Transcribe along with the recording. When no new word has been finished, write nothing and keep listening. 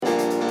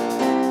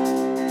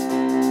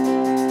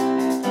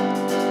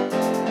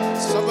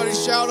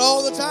shout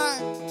all the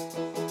time.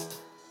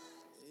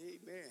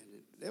 Amen.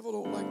 The devil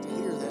don't like to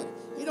hear that.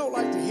 He don't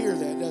like to hear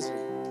that, does he?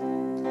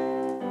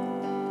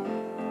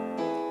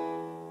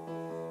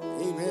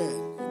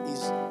 Amen.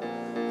 He's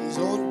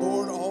on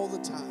board all the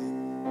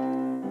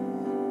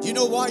time. Do you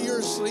know why you're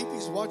asleep?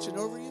 He's watching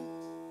over you.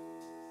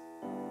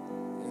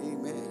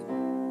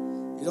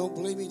 Amen. You don't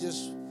believe me?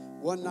 Just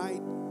one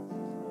night,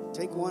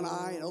 take one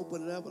eye and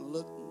open it up and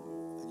look,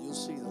 and you'll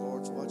see the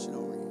Lord's watching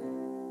over you.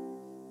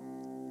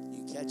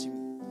 You catch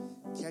him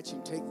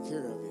taking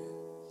care of you.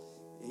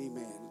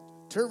 Amen.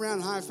 Turn around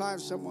and high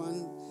five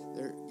someone.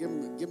 There, give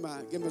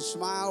him a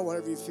smile,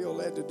 whatever you feel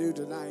led to do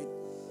tonight.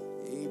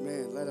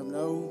 Amen. Let them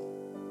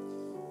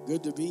know.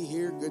 Good to be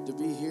here. Good to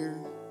be here.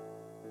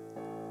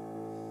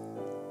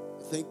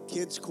 I think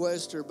Kids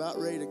Quest are about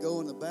ready to go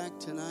in the back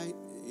tonight.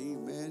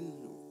 Amen.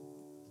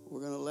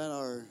 We're going to let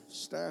our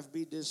staff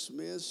be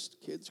dismissed.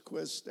 Kids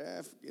Quest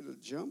staff get a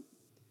jump.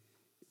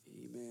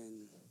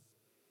 Amen.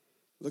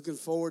 Looking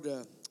forward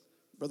to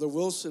Brother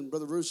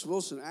Bruce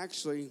Wilson.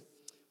 Actually,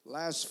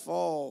 last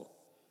fall,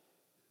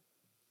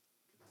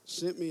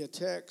 sent me a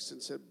text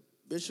and said,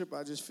 Bishop,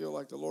 I just feel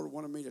like the Lord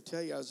wanted me to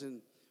tell you. I was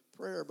in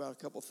prayer about a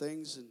couple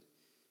things, and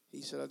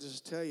he said, I'll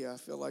just tell you, I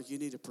feel like you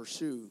need to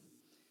pursue.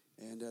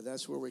 And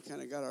that's where we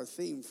kind of got our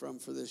theme from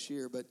for this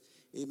year. But,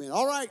 amen.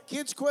 All right,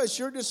 Kids Quest,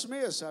 you're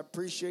dismissed. I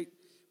appreciate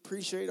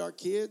our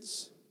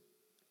kids.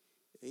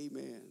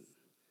 Amen.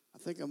 I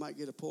think I might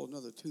get to pull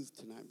another tooth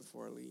tonight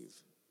before I leave.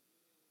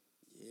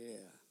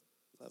 Yeah,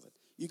 love it.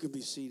 You can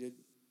be seated.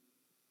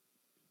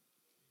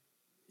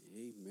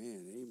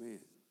 Amen,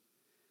 amen.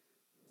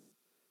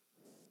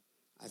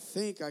 I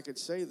think I could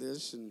say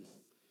this, and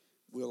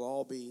we'll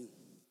all be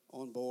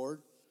on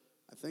board.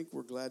 I think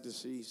we're glad to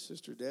see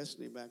Sister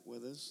Destiny back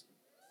with us.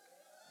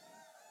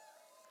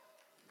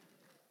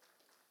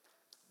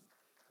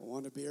 I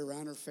want to be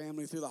around her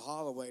family through the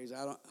holidays.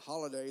 I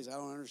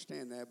don't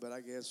understand that, but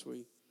I guess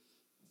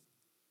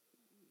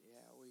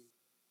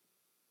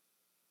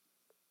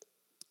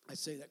I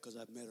say that because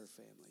I've met her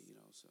family,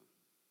 so.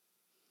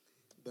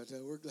 But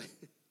we're glad.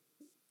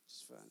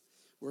 It's fun.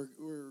 We're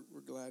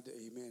glad to,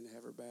 amen,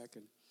 have her back.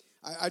 And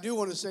I do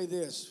want to say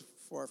this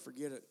before I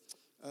forget it.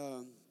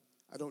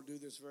 I don't do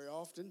this very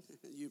often.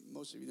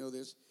 Most of you know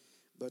this.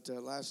 But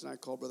last night I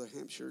called Brother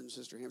Hampshire and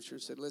Sister Hampshire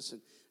and said,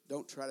 listen,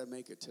 don't try to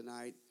make it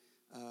tonight.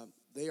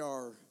 They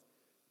are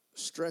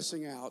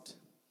stressing out,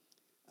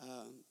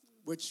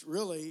 which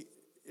really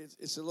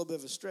it's a little bit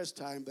of a stress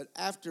time. But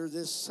after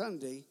this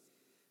Saturday,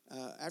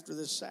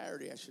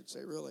 I should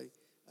say, really,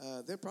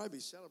 they'll probably be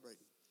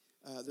celebrating.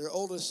 Their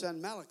oldest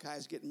son, Malachi,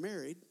 is getting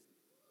married.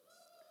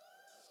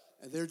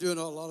 And they're doing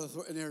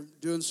and they're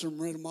doing some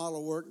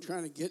remodel work,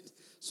 trying to get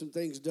some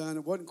things done.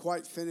 It wasn't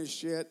quite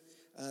finished yet.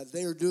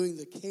 They are doing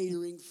the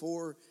catering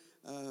for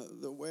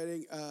the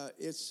wedding.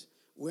 It's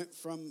went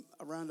from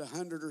around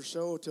 100 or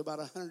so to about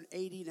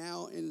 180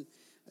 now.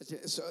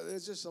 So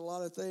there's just a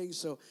lot of things.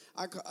 So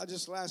I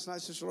just last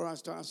night, Sister Laura,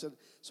 I said,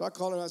 so I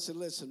called her. I said,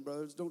 listen,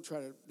 brothers, don't try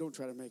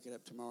to make it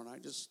up tomorrow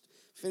night. Just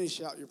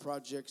finish out your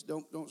projects.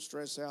 Don't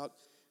stress out.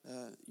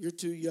 You're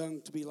too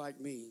young to be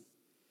like me.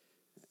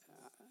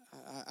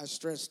 I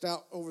stressed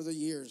out over the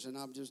years, and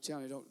I'm just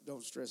telling you,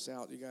 don't stress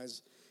out. You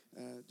guys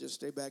just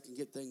stay back and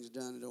get things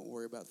done, and don't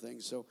worry about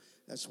things. So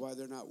that's why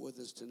they're not with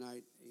us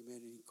tonight.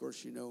 Amen. And of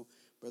course,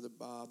 Brother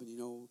Bob,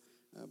 and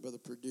Brother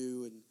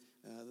Perdue, and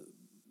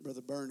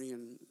Brother Bernie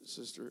and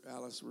Sister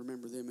Alice.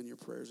 Remember them in your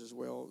prayers as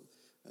well.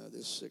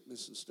 This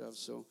sickness and stuff.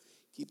 So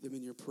keep them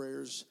in your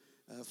prayers.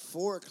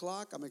 4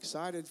 o'clock. I'm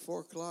excited.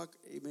 4 o'clock.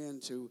 Amen.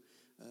 To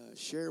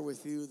share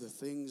with you the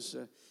things,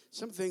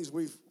 some things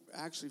we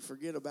actually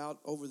forget about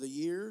over the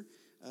year,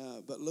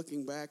 but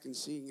looking back and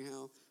seeing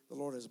how the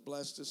Lord has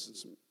blessed us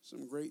and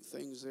some great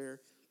things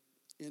there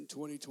in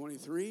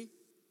 2023.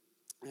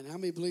 And how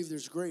many believe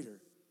there's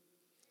greater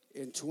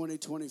in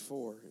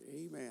 2024?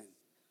 Amen.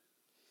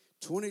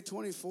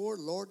 2024,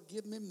 Lord,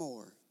 give me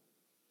more.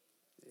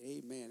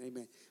 Amen,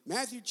 amen.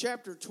 Matthew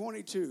chapter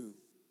 22.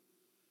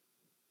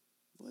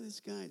 Boy,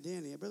 this guy,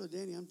 Danny, Brother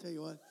Danny, I'm telling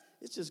you what,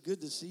 it's just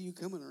good to see you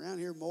coming around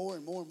here more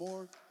and more and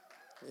more.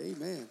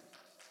 Amen.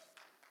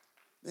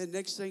 Then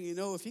next thing you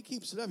know, if he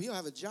keeps it up, he'll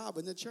have a job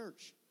in the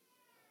church.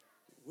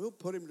 We'll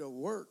put him to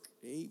work.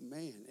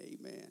 Amen,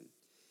 amen,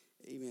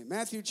 amen.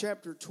 Matthew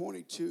chapter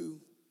 22.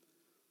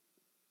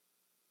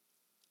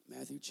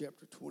 Matthew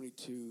chapter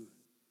 22.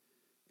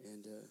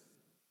 And,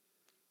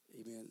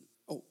 amen.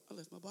 Oh, I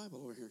left my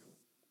Bible over here.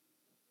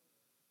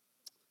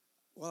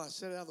 Well, I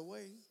set it out of the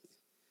way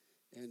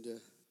and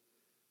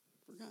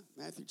forgot.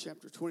 Matthew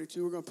chapter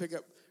 22. We're going to pick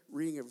up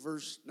reading at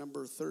verse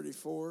number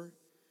 34.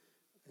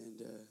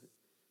 And,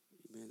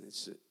 amen,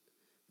 it's a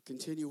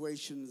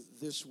continuation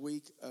this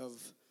week of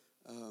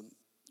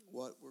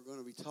what we're going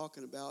to be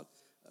talking about,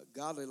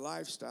 godly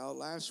lifestyle.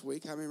 Last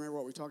week, how many remember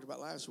what we talked about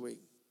last week?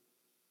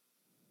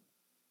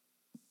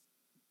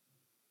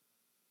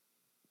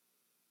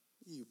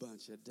 You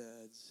bunch of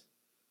duds.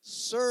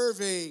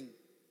 Serving.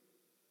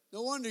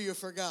 No wonder you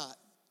forgot.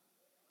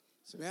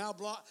 So, man,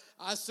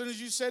 as soon as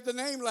you said the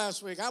name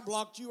last week, I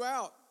blocked you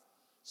out.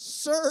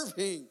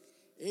 Serving.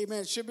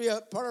 Amen. It should be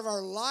a part of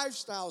our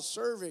lifestyle,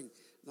 serving.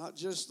 Not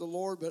just the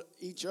Lord, but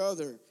each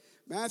other.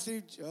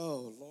 Matthew,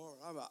 oh, Lord,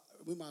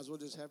 we might as well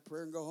just have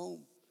prayer and go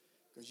home.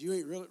 Because you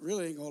ain't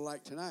really ain't going to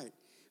like tonight.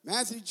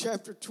 Matthew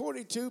chapter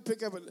 22,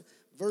 pick up at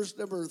verse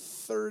number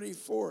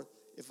 34,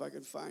 if I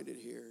can find it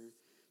here.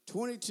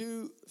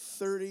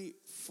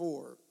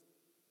 22:34.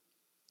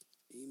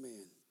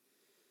 Amen.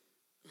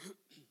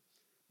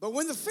 But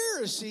when the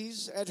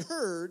Pharisees had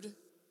heard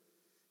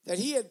that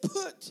he had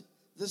put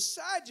the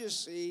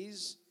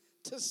Sadducees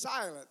to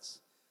silence,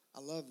 I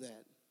love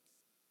that.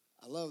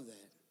 I love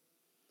that.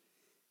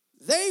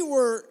 They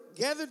were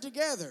gathered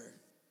together.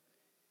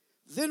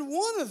 Then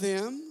one of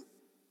them,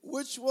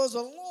 which was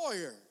a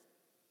lawyer,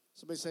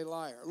 somebody say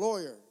liar,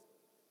 lawyer,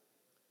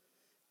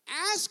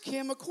 asked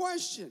him a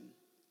question,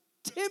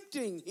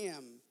 tempting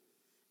him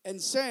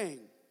and saying,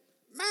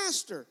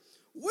 Master,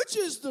 which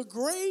is the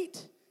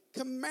great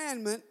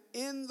commandment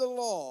in the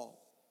law?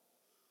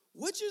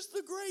 Which is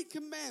the great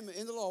commandment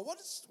in the law?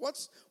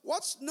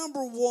 What's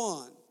number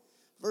one?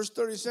 Verse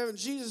 37,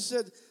 Jesus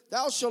said,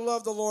 Thou shalt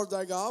love the Lord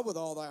thy God with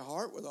all thy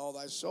heart, with all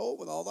thy soul,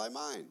 with all thy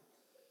mind.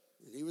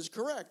 And he was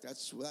correct. That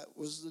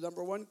was the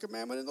number one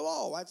commandment in the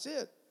law. That's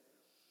it.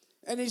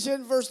 And he said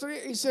in verse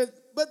 3, he said,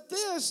 but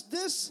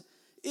this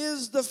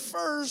is the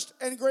first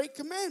and great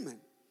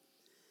commandment.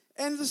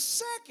 And the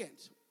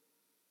second,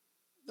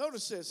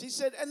 notice this, he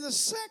said, and the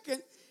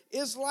second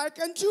is like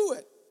unto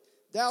it.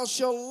 Thou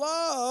shalt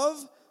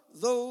love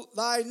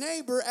thy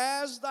neighbor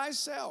as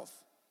thyself.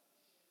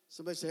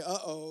 Somebody say,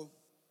 uh-oh.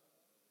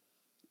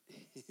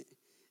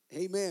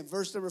 Amen.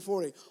 Verse number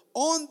 40.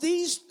 On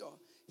these,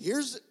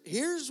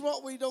 here's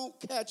what we don't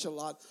catch a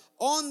lot.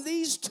 On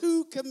these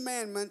two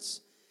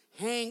commandments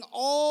hang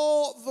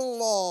all the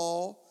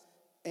law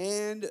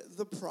and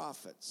the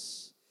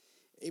prophets.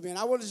 Amen.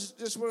 I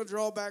just want to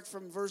draw back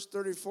from verse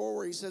 34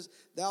 where he says,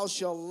 Thou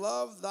shalt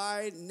love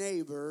thy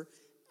neighbor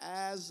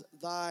as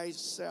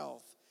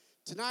thyself.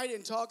 Tonight,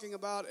 in talking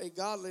about a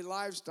godly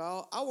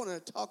lifestyle, I want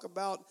to talk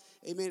about,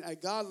 amen, a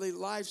godly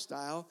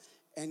lifestyle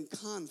and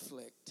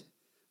conflict.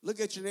 Look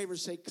at your neighbor and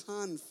say,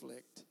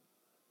 conflict.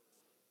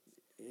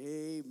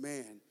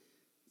 Amen.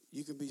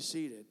 You can be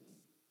seated.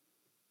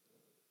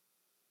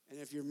 And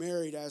if you're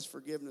married, ask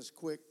forgiveness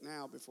quick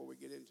now before we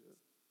get into it.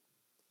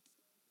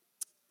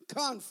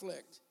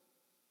 Conflict.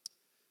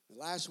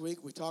 Last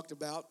week, we talked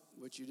about,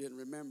 which you didn't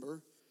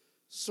remember,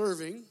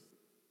 serving.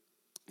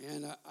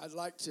 And I'd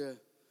like to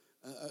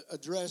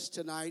address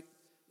tonight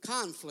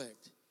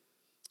conflict.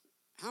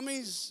 How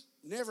many's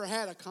never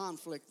had a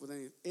conflict with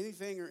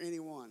anything or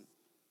anyone?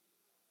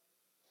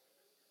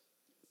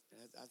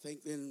 I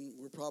think then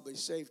we're probably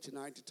safe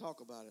tonight to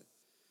talk about it.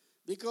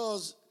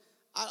 Because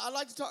I'd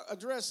like to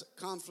address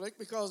conflict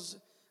because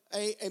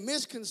a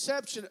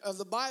misconception of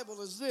the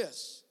Bible is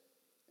this.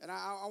 And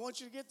I want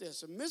you to get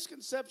this. A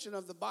misconception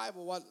of the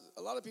Bible, what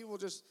a lot of people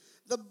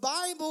the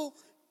Bible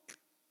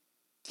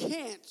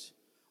can't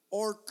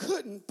or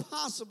couldn't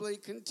possibly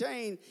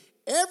contain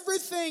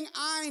everything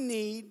I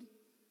need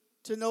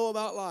to know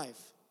about life.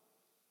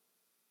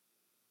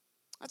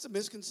 That's a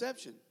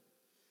misconception.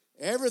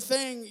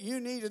 Everything you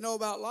need to know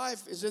about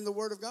life is in the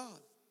Word of God,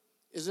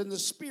 is in the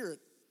spirit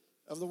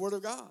of the Word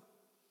of God.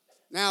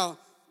 Now,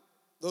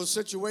 those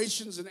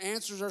situations and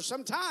answers are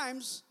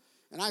sometimes,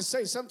 and I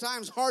say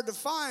sometimes, hard to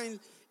find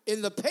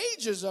in the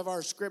pages of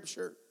our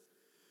Scripture.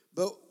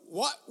 But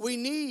what we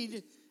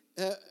need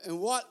and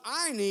what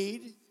I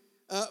need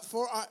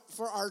for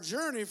our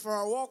journey, for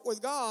our walk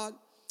with God,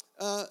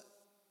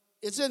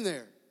 it's in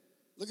there.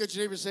 Look at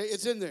your neighbor and say,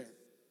 it's in there.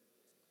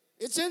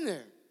 It's in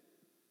there.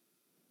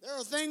 There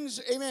are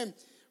things, amen.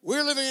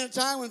 We're living in a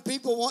time when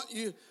people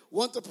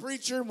want the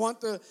preacher,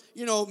 want the,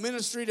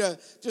 ministry to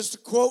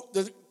just quote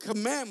the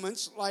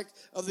commandments like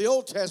of the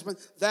Old Testament,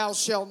 thou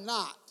shalt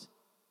not.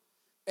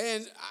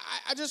 And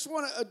I just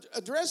want to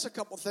address a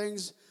couple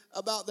things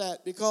about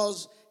that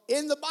because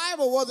in the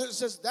Bible, whether it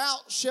says thou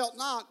shalt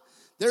not,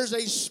 there's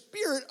a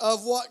spirit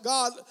of what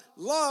God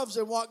loves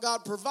and what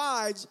God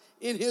provides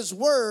in His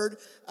Word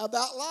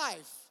about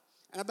life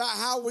and about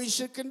how we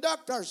should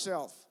conduct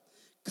ourselves.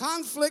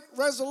 Conflict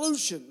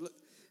resolution.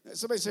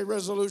 Somebody say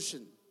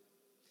resolution.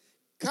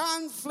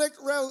 Conflict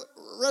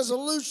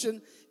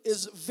resolution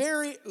is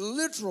very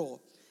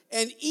literal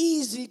and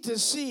easy to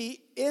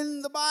see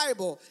in the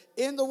Bible,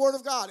 in the Word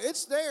of God.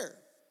 It's there.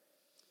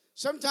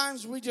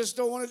 Sometimes we just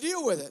don't want to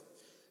deal with it.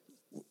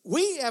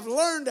 We have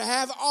learned to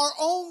have our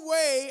own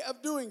way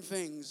of doing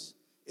things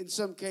in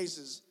some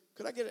cases.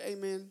 Could I get an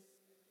amen?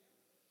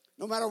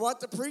 No matter what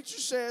the preacher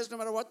says, no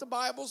matter what the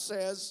Bible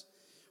says,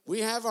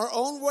 we have our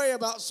own way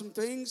about some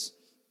things,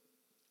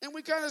 and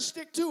we kind of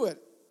stick to it.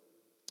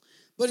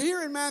 But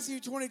here in Matthew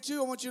 22,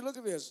 I want you to look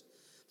at this.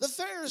 The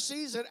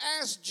Pharisees had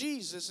asked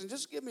Jesus, and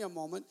just give me a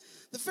moment.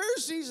 The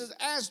Pharisees had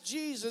asked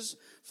Jesus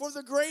for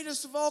the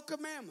greatest of all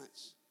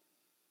commandments.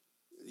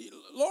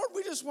 Lord,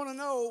 we just want to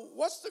know,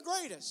 what's the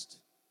greatest?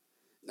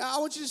 Now, I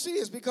want you to see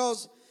this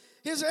because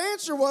his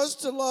answer was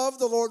to love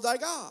the Lord thy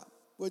God,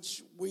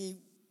 which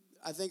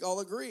I think,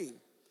 all agree.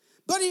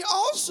 But he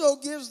also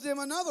gives them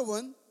another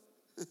one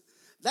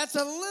that's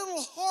a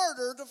little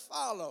harder to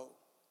follow.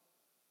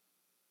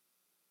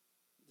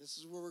 This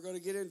is where we're going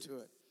to get into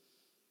it.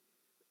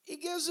 He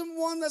gives them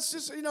one that's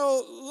just,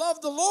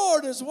 love the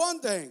Lord is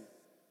one thing.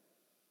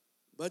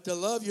 But to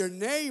love your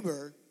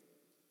neighbor,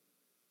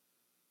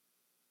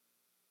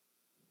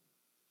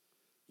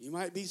 you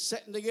might be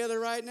sitting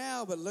together right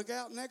now, but look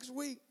out next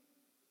week.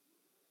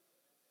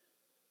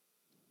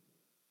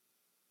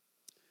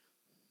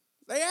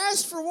 They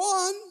asked for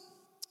one.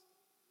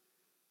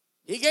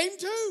 He gave them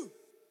two.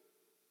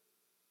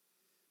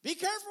 Be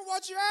careful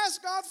what you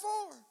ask God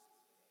for.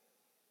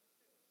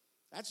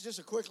 That's just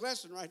a quick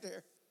lesson right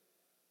there.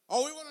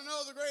 Oh, we want to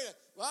know the greatest.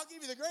 Well, I'll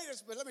give you the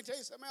greatest, but let me tell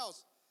you something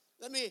else.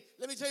 Let me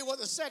tell you what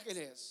the second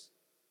is.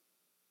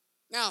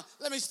 Now,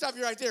 let me stop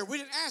you right there. We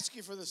didn't ask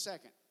you for the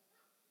second.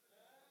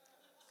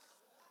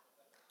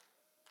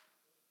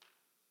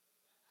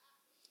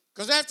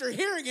 Because after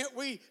hearing it,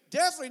 we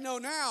definitely know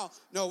now.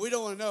 No, we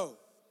don't want to know.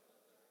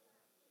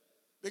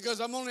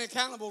 Because I'm only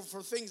accountable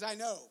for things I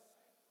know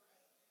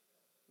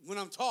when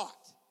I'm taught.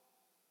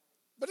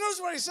 But notice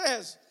what he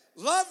says.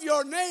 Love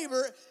your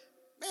neighbor.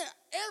 Man,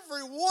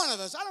 every one of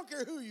us, I don't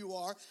care who you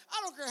are.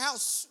 I don't care how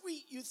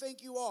sweet you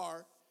think you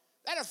are.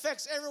 That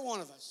affects every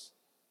one of us.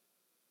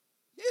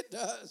 It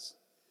does.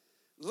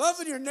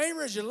 Loving your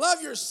neighbor as you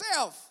love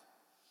yourself.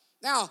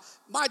 Now,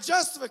 my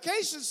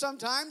justification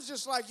sometimes,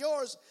 just like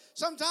yours,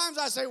 sometimes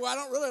I say, well, I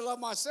don't really love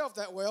myself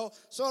that well,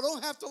 so I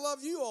don't have to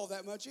love you all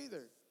that much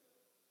either.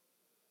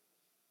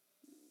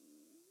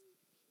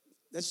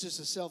 That's just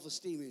a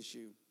self-esteem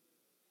issue.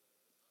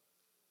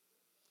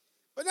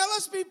 But now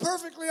let's be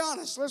perfectly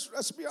honest.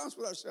 Let's be honest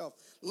with ourselves.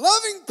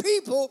 Loving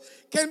people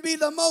can be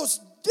the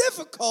most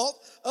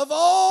difficult of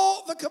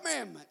all the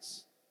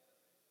commandments.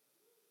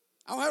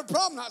 I don't have a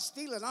problem not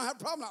stealing. I don't have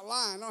a problem not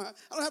lying. I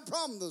don't have a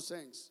problem with those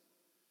things.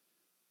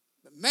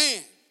 But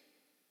man,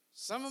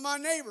 some of my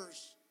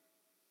neighbors,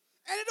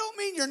 and it don't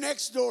mean your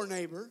next door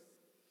neighbor.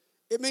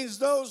 It means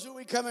those who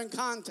we come in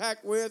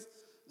contact with,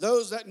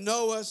 those that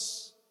know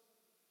us,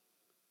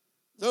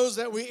 those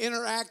that we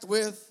interact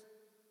with.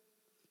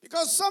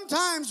 Because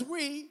sometimes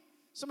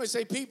somebody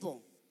say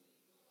people,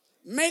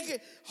 make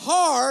it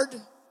hard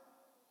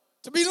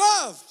to be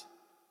loved.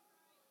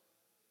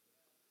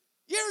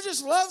 You ever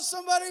just love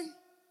somebody?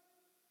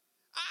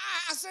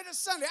 I said it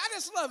Sunday, I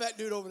just love that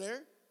dude over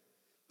there.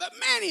 But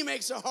man, he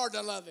makes it hard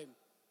to love him.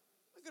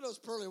 Look at those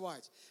pearly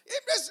whites. You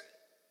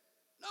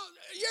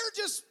ever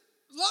just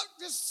love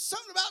just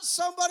something about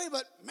somebody,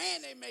 but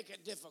man, they make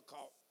it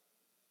difficult.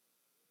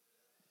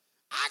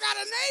 I got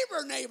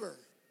a neighbor.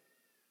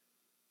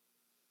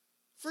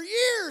 For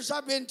years,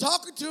 I've been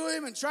talking to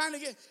him and trying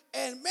to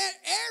and man,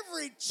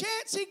 every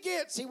chance he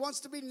gets, he wants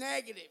to be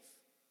negative.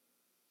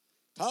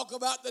 Talk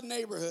about the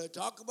neighborhood,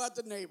 talk about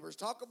the neighbors,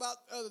 talk about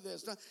other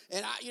this.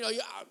 And I'm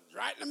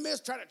right in the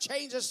midst trying to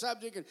change the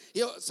subject, and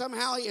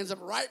somehow he ends up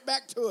right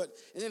back to it.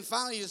 And then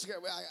finally you just go,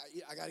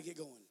 I got to get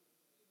going.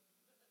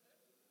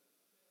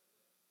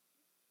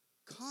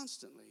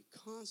 Constantly.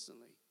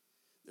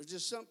 There's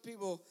just some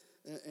people,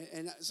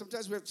 and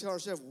sometimes we have to tell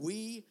ourselves,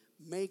 we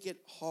make it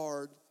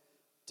hard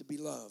to be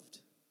loved.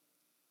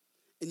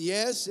 And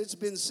yes, it's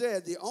been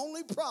said, the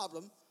only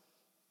problem,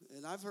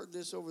 and I've heard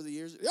this over the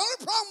years, the only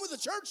problem with the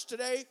church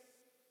today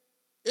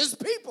is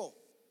people.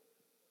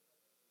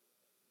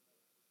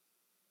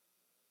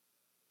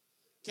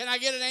 Can I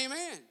get an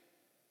amen?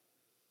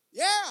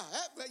 Yeah,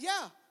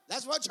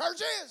 that's what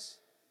church is.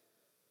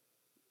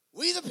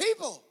 We the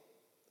people.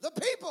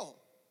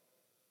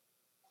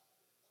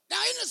 Now,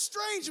 isn't it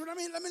strange?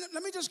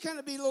 Let me just kind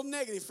of be a little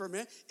negative for a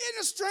minute.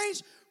 Isn't it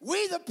strange?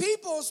 We the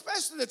people,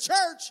 especially the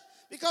church,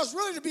 because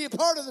really to be a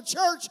part of the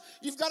church,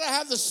 you've got to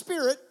have the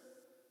Spirit.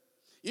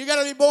 You've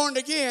got to be born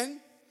again.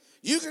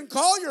 You can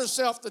call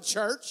yourself the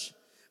church,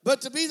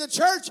 but to be the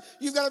church,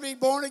 you've got to be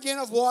born again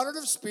of water and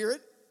of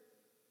Spirit.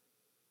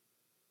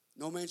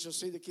 No man shall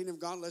see the kingdom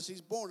of God unless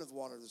he's born of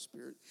water and the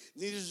Spirit.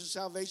 Neither is there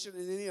salvation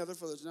in any other,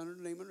 for there's none other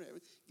name under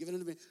heaven given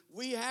unto men.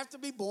 We have to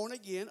be born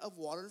again of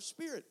water and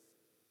Spirit.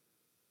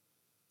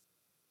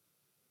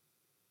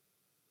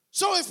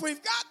 So if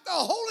we've got the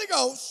Holy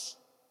Ghost,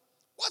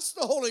 what's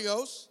the Holy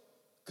Ghost?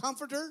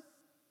 Comforter.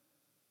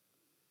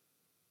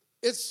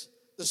 It's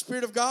the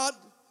Spirit of God.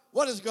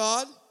 What is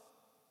God?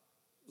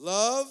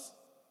 Love.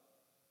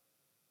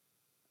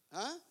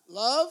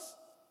 Love.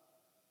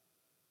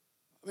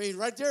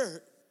 Right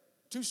there,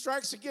 two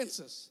strikes against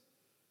us.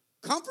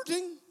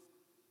 Comforting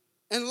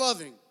and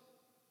loving.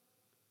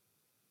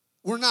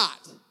 We're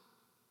not.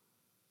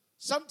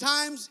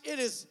 Sometimes it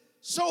is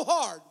so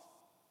hard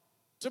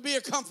to be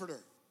a comforter.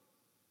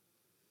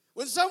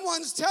 When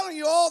someone's telling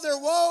you all their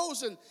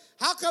woes and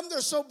how come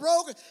they're so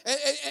broken,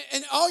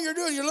 and all you're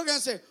doing, you're looking at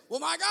it and say, well,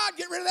 my God,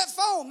 get rid of that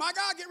phone. My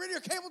God, get rid of your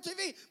cable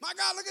TV. My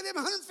God, look at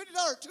them $150,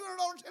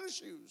 $200 tennis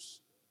shoes.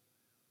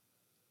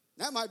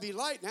 That might be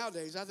light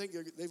nowadays. I think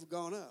they've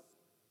gone up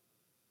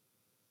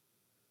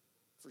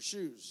for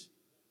shoes.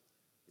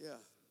 Yeah,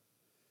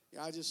 a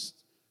guy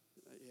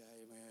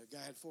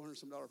had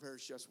 $400 pair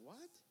of shoes. What?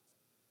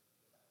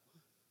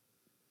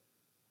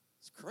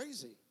 It's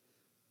crazy.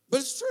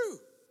 But it's true.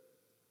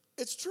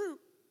 It's true.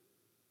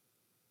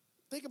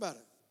 Think about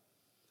it.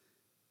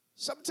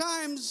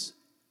 Sometimes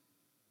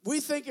we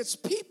think it's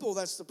people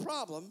that's the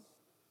problem,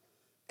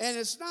 and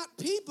it's not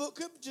people. It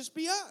could just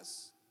be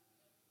us.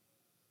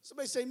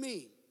 Somebody say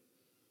me.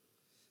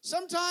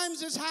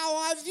 Sometimes it's how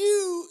I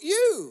view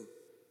you,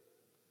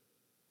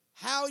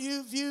 how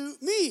you view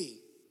me.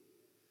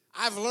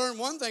 I've learned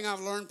one thing. I've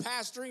learned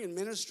pastoring and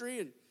ministry,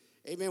 and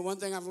amen. One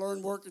thing I've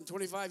learned working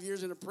 25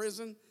 years in a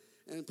prison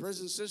and a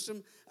prison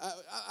system.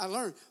 I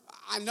learned.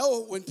 I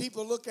know when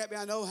people look at me,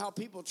 I know how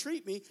people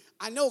treat me.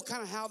 I know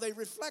kind of how they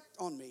reflect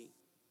on me.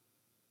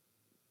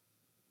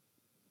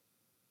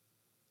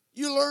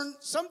 You learn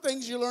some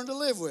things you learn to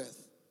live with.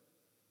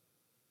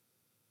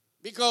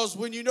 Because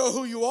when you know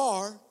who you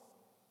are,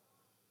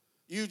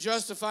 you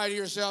justify to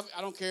yourself,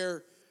 I don't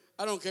care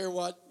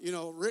what,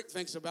 Rick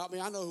thinks about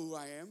me. I know who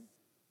I am.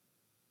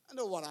 I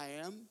know what I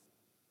am.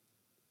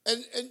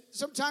 And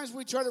sometimes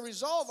we try to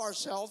resolve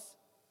ourselves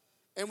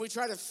and we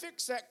try to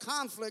fix that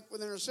conflict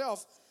within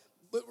ourselves.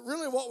 But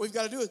really what we've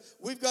got to do is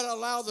we've got to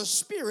allow the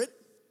Spirit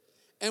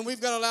and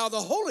we've got to allow the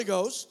Holy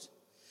Ghost,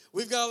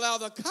 we've got to allow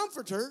the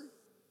Comforter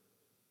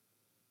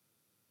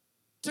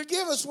to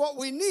give us what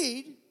we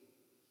need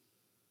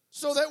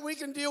so that we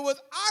can deal with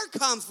our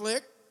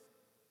conflict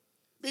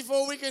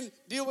before we can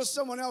deal with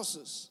someone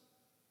else's.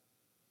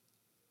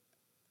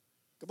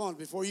 Come on,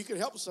 before you can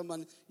help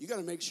someone, you got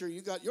to make sure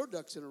you got your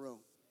ducks in a row.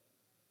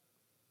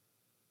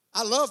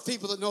 I love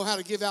people that know how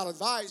to give out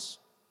advice,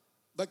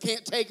 but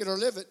can't take it or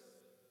live it.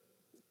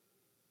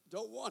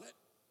 Don't want it.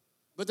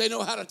 But they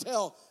know how to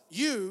tell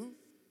you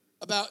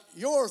about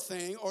your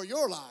thing or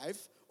your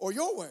life or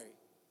your way.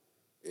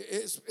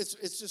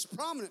 It's just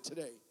prominent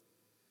today.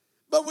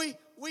 But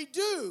we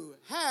do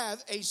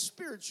have a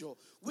spiritual,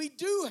 we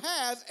do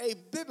have a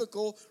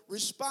biblical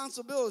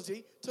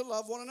responsibility to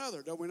love one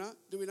another, don't we not?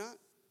 Do we not?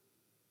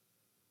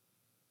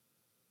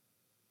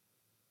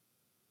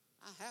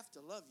 I have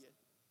to love you.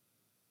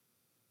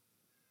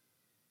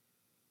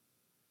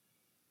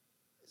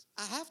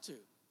 I have to.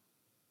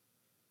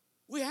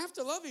 We have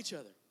to love each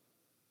other.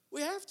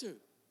 We have to.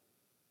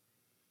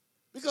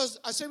 Because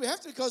I say we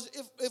have to because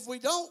if we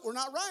don't, we're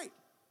not right.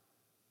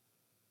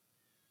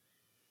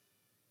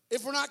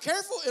 If we're not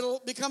careful,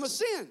 it'll become a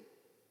sin.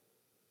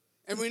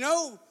 And we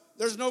know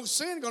there's no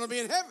sin going to be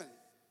in heaven.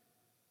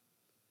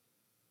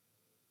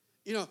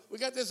 We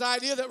got this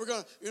idea that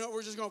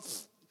we're just going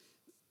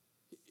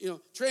to,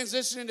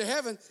 transition into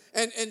heaven.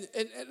 And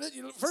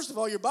first of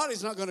all, your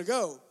body's not going to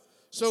go.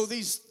 So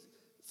these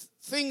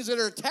things that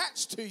are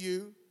attached to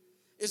you,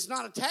 it's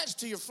not attached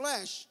to your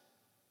flesh.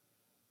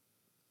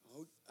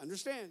 Oh,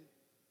 understand.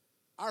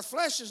 Our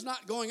flesh is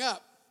not going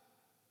up.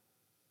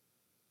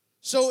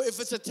 So if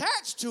it's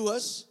attached to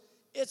us,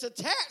 it's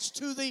attached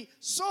to the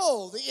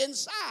soul, the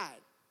inside.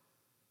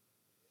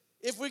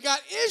 If we got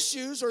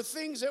issues or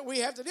things that we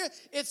have to do,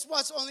 it's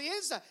what's on the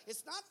inside.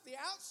 It's not the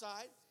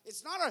outside.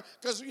 It's not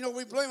because,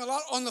 we blame a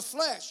lot on the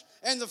flesh.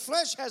 And the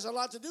flesh has a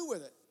lot to do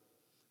with it.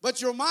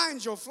 But your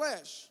mind's your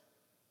flesh.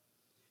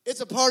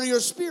 It's a part of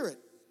your spirit.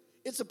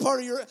 It's a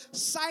part of your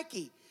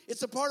psyche.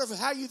 It's a part of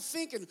how you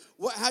think and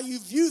how you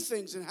view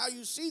things and how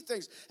you see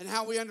things and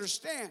how we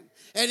understand.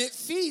 And it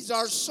feeds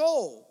our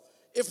soul.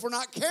 If we're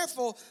not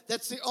careful,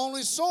 that's the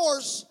only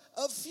source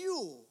of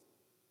fuel.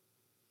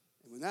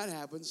 And when that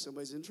happens,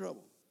 somebody's in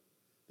trouble.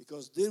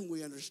 Because then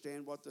we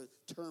understand what the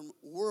term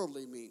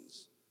worldly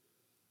means.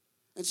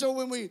 And so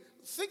when we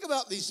think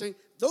about these things,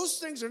 those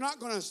things are not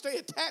going to stay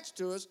attached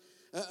to us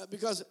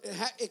because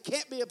it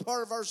can't be a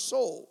part of our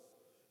soul.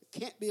 It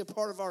can't be a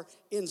part of our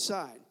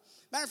inside.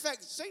 Matter of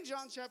fact, St.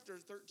 John chapter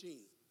 13,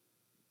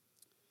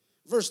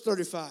 verse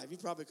 35. You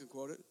probably could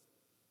quote it.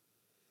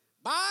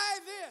 By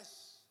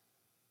this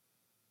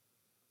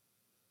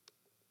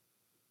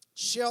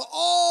shall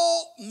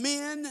all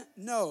men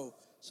know.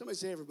 Somebody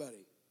say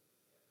everybody.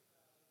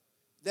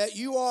 That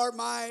you are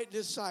my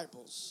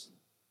disciples.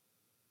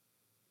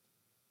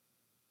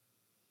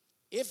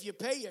 If you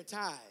pay your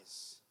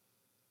tithes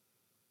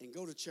and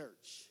go to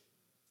church.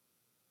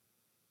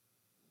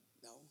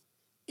 No.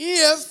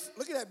 If,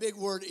 look at that big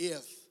word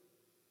if.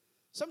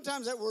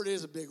 Sometimes that word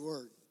is a big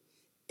word.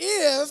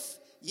 If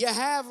you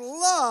have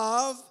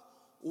love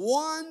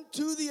one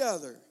to the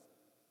other.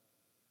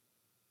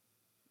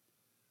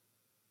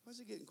 Why is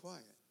it getting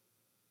quiet?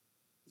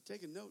 You're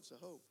taking notes,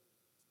 I hope.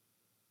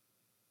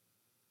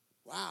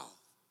 Wow.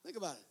 Think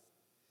about it.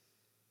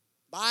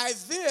 By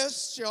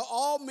this shall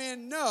all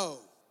men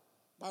know.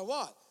 By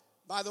what?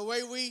 By the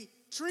way we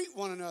treat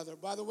one another.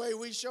 By the way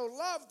we show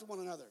love to one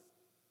another.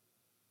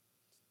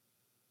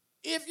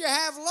 If you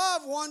have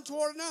love one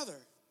toward another.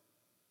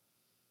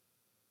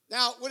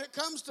 Now, when it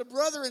comes to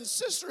brother and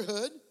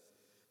sisterhood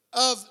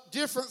of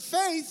different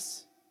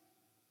faiths,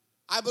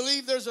 I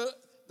believe there's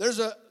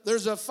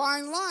a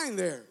fine line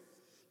there.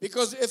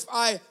 Because if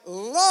I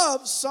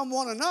love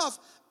someone enough,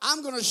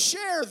 I'm going to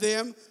share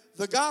them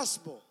the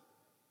gospel.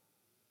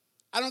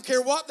 I don't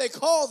care what they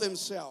call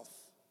themselves.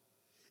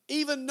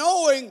 Even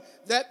knowing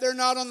that they're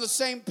not on the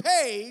same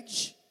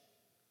page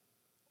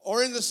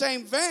or in the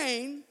same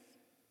vein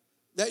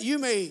that you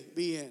may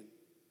be in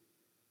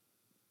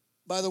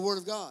by the word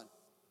of God.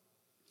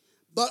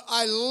 But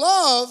I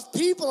love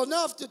people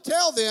enough to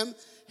tell them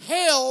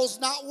hell's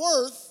not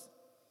worth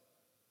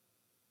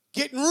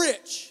getting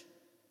rich,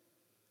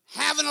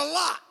 having a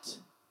lot,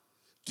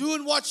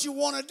 doing what you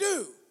want to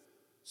do.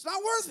 It's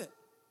not worth it.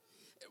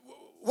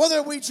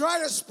 Whether we try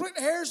to split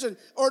hairs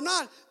or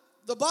not,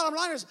 the bottom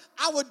line is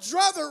I would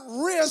rather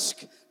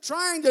risk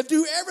trying to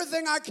do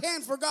everything I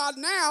can for God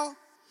now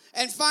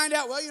and find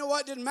out, well, you know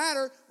what, it didn't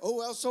matter. Oh,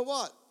 well, so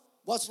what?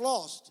 What's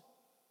lost?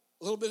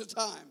 A little bit of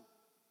time.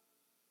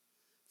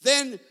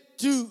 Then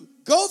to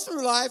go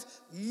through life,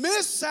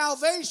 miss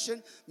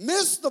salvation,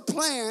 miss the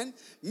plan,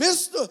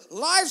 miss the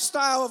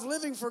lifestyle of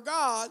living for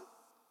God,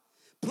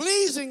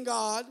 pleasing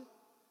God,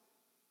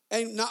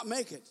 and not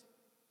make it.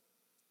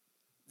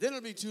 Then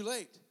it'll be too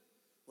late.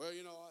 Well,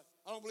 you know,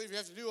 I don't believe you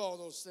have to do all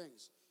those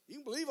things. You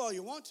can believe all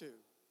you want to.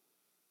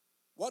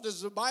 What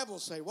does the Bible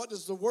say? What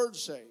does the Word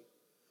say?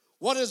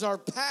 What is our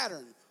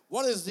pattern?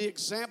 What is the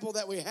example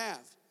that we have?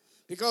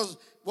 Because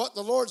what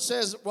the Lord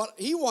says, what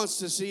He wants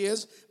to see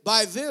is,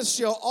 by this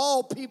shall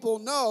all people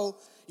know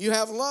you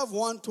have love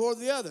one toward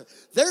the other.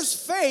 There's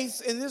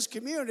faith in this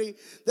community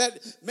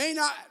that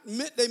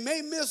they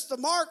may miss the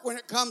mark when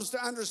it comes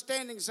to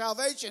understanding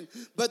salvation,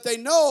 but they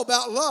know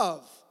about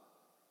love.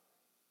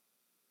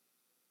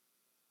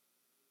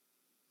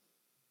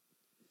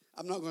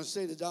 I'm not going to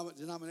say the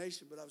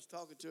denomination, but I was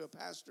talking to a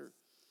pastor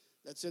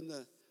that's in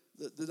the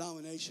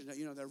denomination that,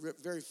 you know, they're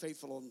very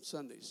faithful on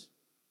Sundays.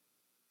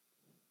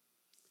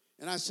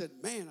 And I said,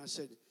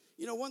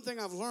 you know, one thing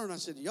I've learned, I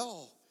said,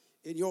 y'all,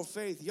 in your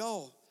faith,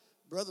 y'all,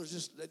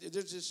 brothers,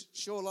 just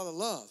show a lot of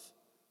love.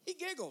 He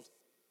giggled.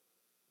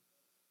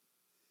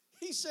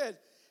 He said,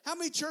 how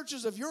many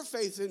churches of your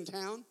faith in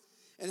town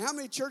and how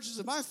many churches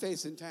of my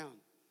faith in town?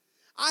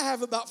 I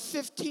have about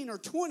 15 or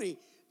 20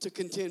 to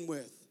contend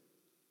with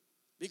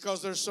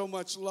because there's so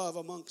much love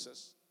amongst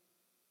us.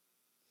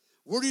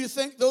 Where do you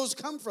think those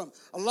come from?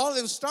 A lot of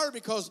them started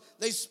because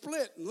they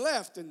split and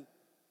left. And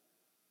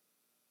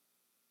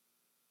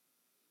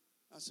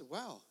I said,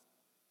 wow,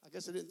 I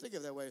guess I didn't think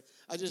of it that way.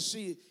 I just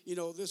see, you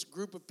know, this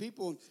group of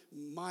people,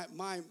 and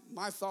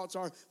my thoughts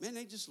are, man,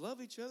 they just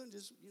love each other and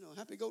just, you know,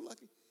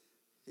 happy-go-lucky.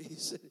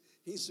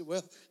 He said,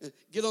 well,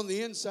 get on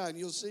the inside and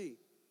you'll see.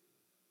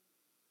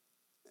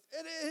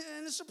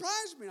 And it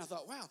surprised me. And I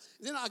thought, wow.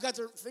 And then I got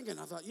to thinking,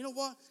 I thought, you know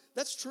what?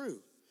 That's true.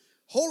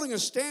 Holding a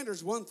standard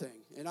is one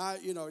thing. And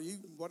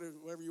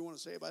whatever you want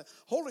to say about it.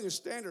 Holding a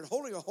standard,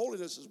 holding a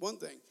holiness is one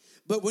thing.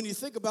 But when you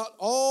think about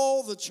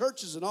all the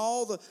churches and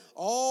all the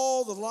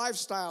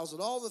lifestyles and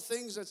all the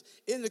things that's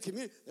in the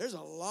community, there's a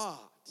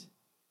lot.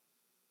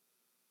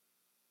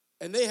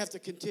 And they have to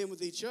contend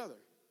with each other.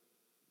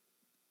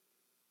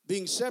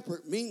 Being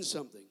separate means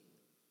something.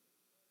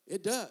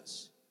 It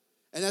does.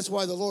 And that's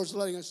why the Lord's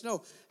letting us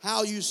know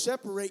how you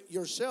separate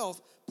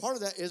yourself. Part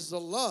of that is the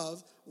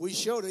love we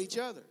show to each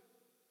other.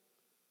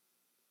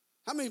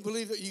 How many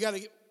believe that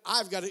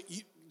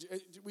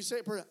we say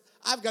it,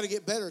 I've got to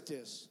get better at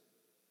this.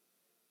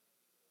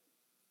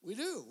 We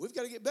do. We've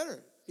got to get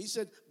better. He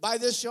said, by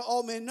this shall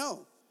all men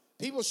know.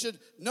 People should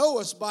know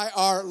us by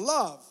our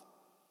love,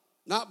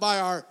 not by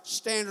our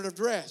standard of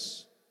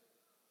dress.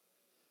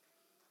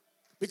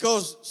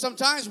 Because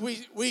sometimes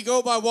we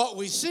go by what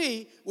we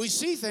see. We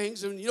see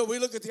things, and, you know, we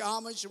look at the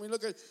Amish, and we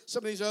look at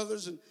some of these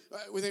others, and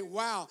we think,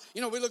 wow.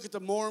 You know, we look at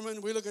the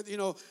Mormon, we look at,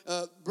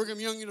 Brigham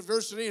Young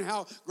University and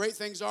how great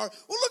things are.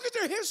 Well, look at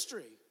their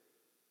history.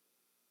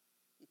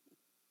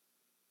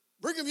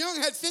 Brigham Young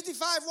had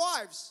 55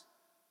 wives.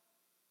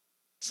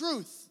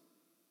 Truth.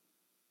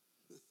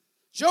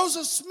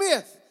 Joseph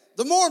Smith,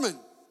 the Mormon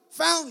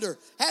founder,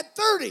 had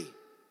 20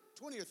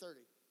 or 30.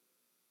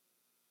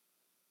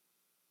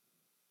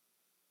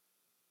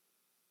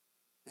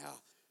 Now,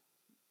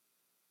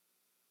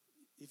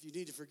 if you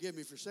need to forgive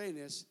me for saying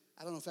this,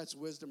 I don't know if that's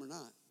wisdom or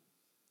not.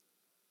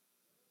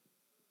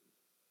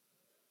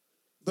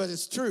 But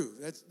it's true.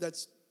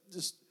 That's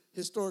just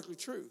historically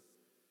true.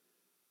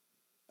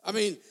 I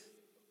mean,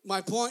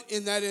 my point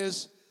in that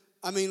is,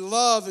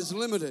 love is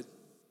limited.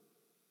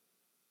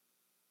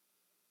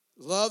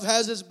 Love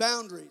has its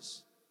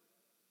boundaries.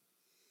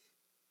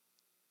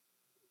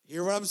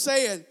 Hear what I'm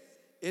saying?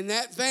 In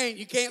that vein,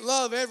 you can't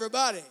love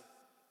everybody.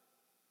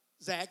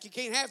 Zach, you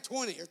can't have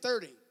 20 or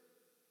 30.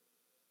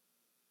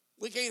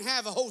 We can't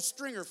have a whole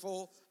stringer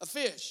full of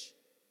fish.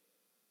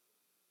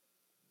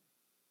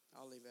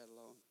 I'll leave that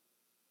alone.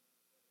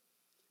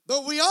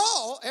 But we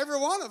all, every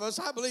one of us,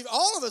 I believe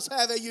all of us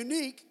have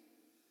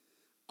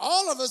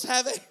all of us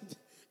have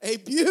a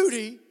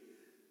beauty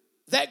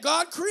that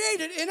God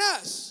created in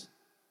us.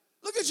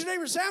 Look at your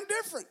neighbor and say, I'm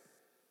different.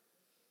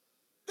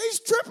 These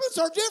triplets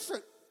are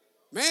different.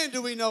 Man,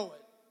 do we know it.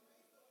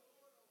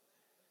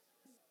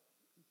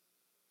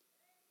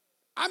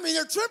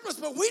 They're triplets,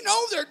 but we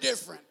know they're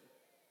different.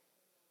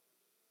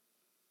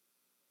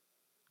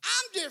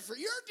 I'm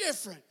different. You're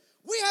different.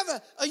 We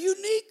have a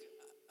unique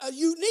a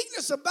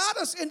uniqueness about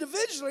us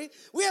individually.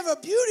 We have a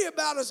beauty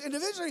about us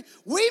individually.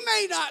 We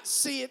may not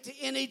see it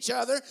in each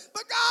other,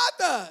 but God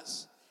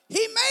does.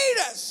 He made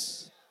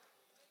us.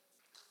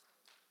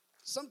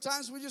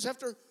 Sometimes we just have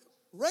to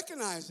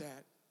recognize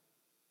that.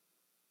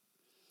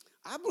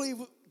 I believe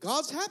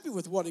God's happy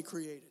with what he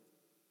created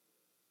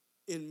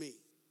in me.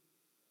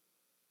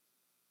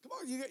 Come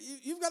on,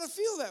 you've got to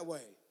feel that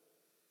way.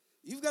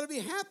 You've got to be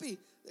happy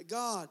that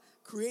God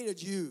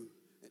created you,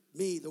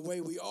 me, the way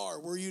we are.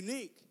 We're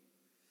unique.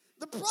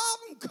 The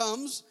problem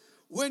comes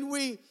when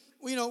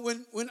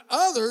when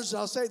others,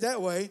 I'll say it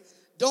that way,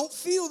 don't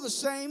feel the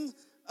same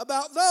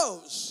about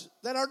those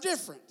that are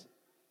different.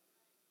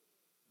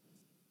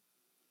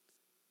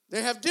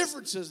 They have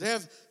differences. They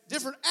have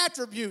different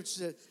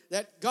attributes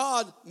that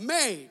God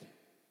made.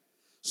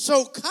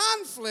 So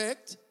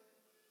conflict,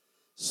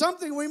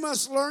 something we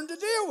must learn to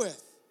deal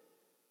with.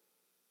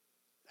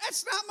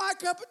 That's not my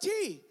cup of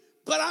tea,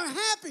 but I'm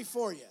happy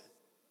for you.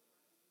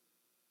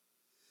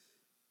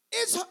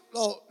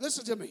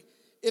 Listen to me.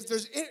 If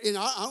there's,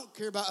 I don't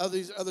care about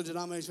other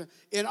denominations.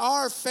 In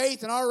our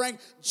faith, in our rank,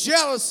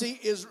 jealousy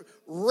is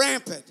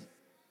rampant.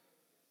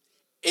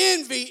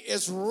 Envy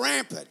is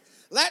rampant.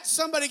 Let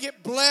somebody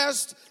get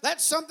blessed.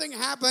 Let something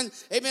happen.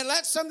 Amen.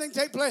 Let something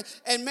take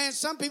place. And man,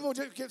 some people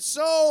just get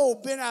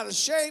so bent out of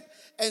shape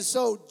and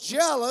so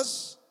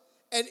jealous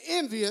and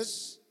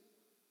envious.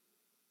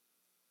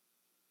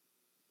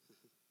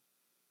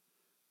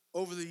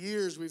 Over the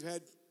years, we've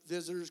had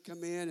visitors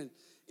come in and,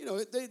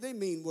 they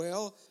mean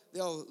well.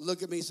 They'll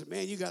look at me and say,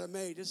 man, you got it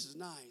made. This is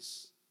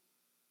nice.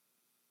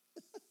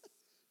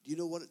 Do you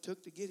know what it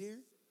took to get here?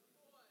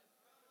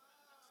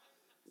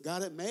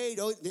 Got it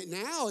made. Oh,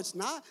 now it's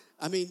not.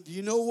 I mean, do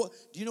you know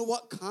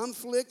what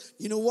conflict?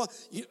 Do you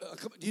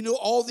know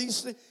all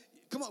these things?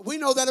 Come on, we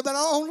know that about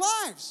our own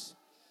lives.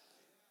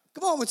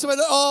 Come on, when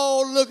somebody,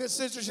 look at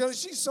Sister Shelley,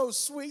 she's so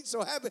sweet,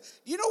 so happy.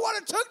 Do you know what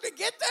it took to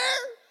get there?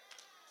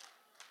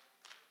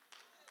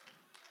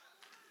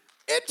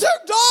 It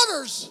took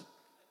daughters.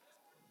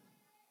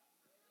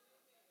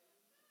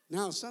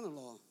 Now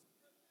son-in-law.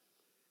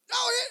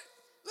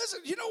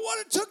 Listen, you know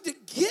what it took to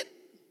get?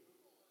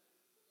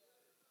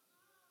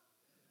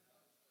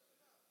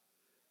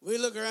 We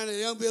look around at the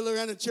young people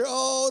around the church.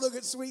 Oh, look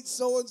at sweet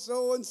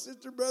so-and-so and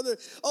sister brother.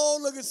 Oh,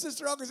 look at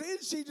Sister August.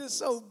 Isn't she just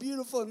so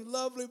beautiful and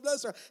lovely?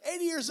 Bless her.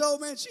 80 years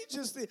old, man. She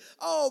just,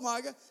 oh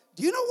my God.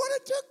 Do you know what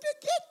it took to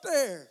get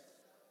there?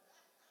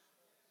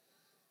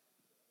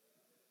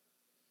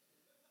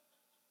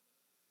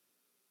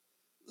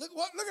 Look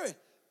at me.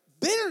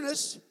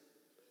 Bitterness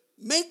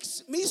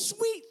makes me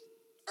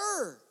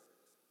sweeter.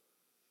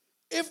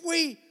 If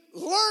we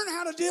learn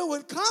how to deal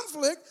with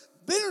conflict,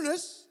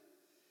 bitterness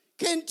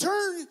can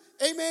turn,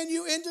 amen,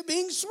 you into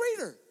being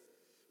sweeter.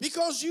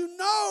 Because you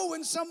know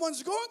when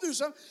someone's going through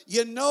something,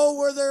 you know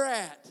where they're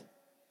at.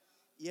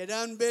 You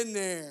done been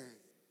there.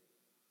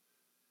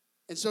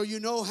 And so you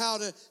know how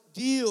to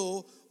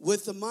deal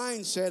with the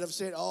mindset of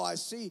saying, I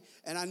see,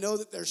 and I know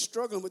that they're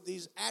struggling with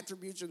these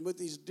attributes and with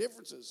these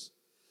differences.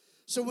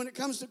 So when it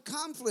comes to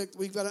conflict,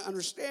 we've got to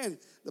understand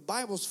the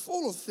Bible's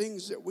full of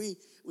things that we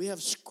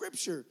have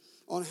scripture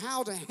on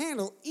how to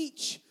handle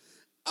each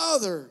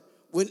other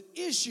when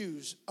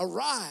issues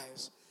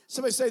arise.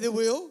 Somebody say they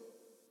will.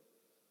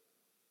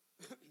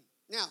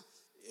 Now,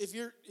 if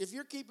you're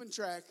keeping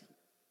track,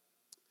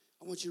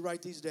 I want you to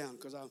write these down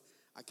because I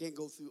can't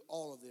go through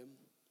all of them.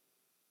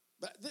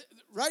 But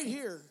right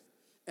here,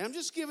 and I'm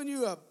just giving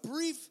you a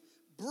brief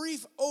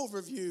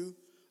overview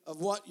of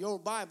what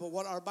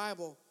our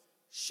Bible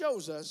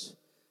shows us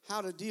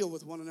how to deal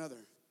with one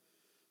another.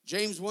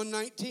 James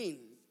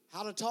 1:19,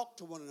 how to talk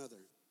to one another.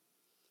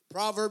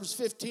 Proverbs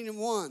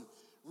 15:1,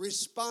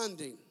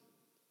 responding.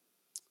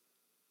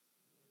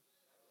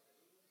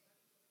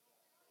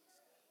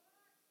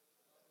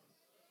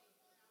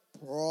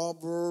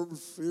 Proverbs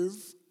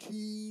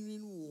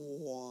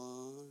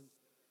 15:1.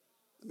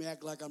 Let me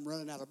act like I'm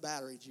running out of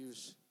battery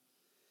juice.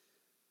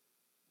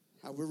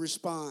 How we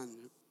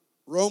respond.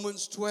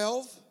 Romans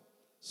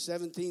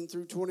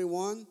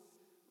 12:17-21,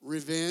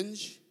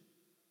 revenge.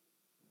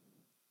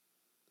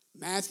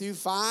 Matthew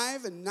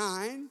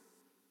 5:9,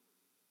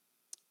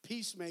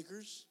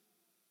 peacemakers.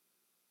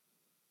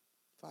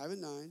 5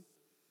 and 9.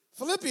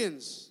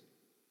 Philippians.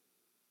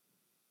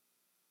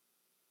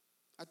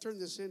 I turned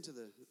this into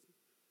this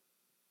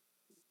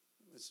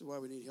is why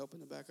we need help in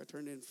the back. I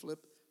turned in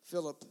Philip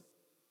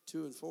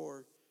 2 and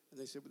 4, and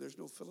they said, but there's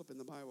no Philip in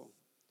the Bible.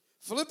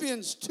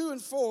 Philippians 2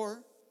 and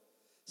 4,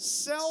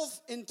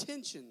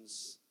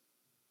 self-intentions.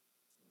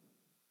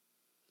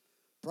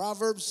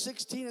 Proverbs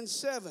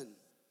 16:7,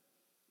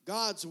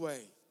 God's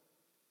way.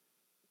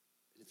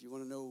 And if you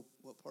want to know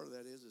what part of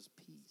that is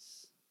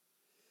peace.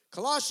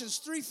 Colossians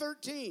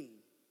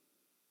 3:13,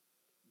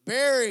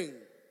 bearing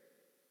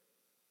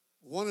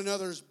one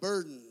another's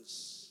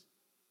burdens.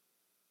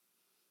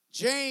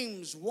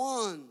 James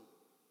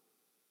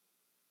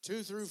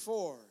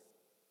 1:2-4,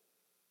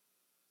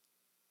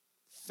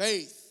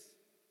 faith.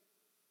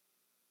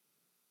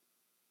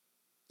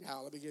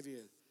 Now let me give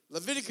you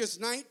Leviticus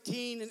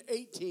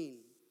 19:18.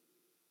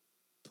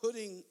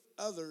 putting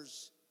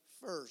others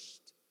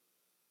first.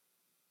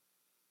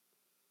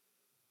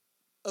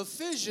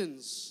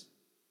 Ephesians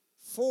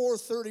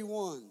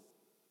 4:31,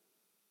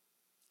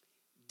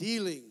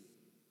 dealing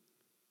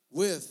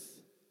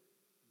with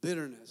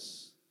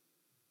bitterness.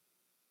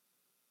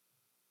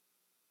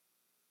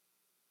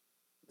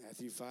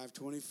 Matthew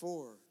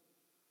 5:24,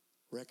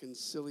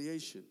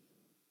 reconciliation.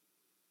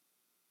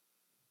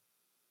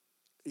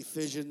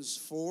 Ephesians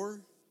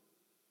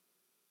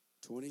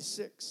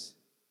 4:26,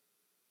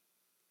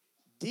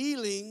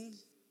 dealing,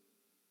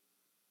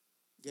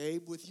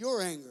 Gabe, with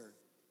your anger.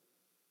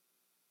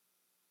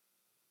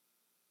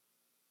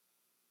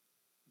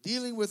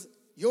 Dealing with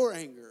your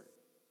anger.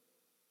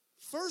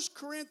 1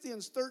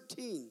 Corinthians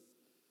 13.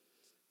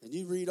 And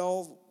you read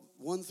all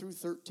 1 through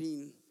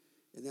 13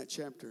 in that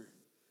chapter.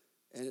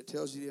 And it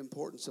tells you the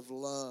importance of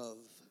love.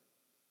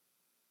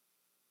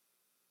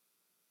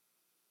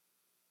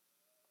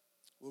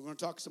 We're going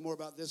to talk some more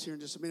about this here in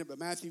just a minute. But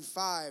Matthew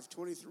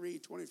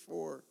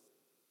 5:23-24.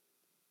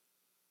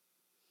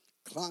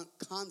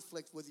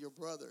 Conflict with your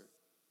brother.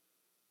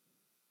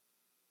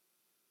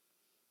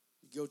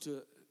 You go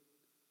to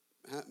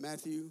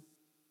Matthew,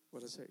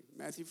 what did I say?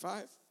 Matthew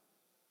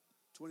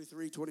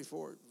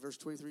 5:23-24, verse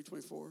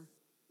 23-24.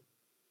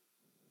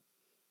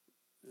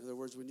 In other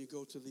words, when you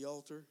go to the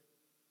altar,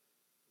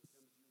 it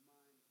comes to your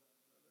mind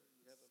about a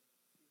brother,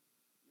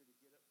 you're to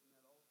get up from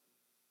that altar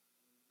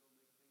and go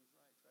make things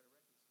right, try to reconcile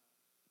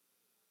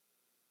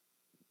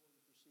before you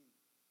proceed.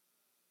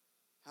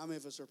 How many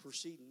of us are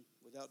proceeding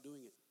without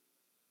doing it?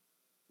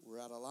 We're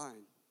out of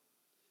line.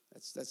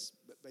 That's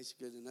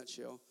basically in a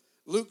nutshell.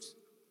 Luke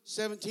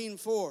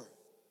 17:4.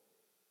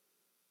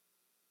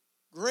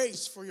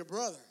 Grace for your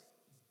brother.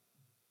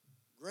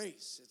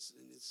 Grace.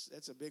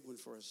 That's a big one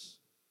for us.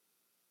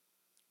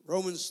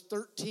 Romans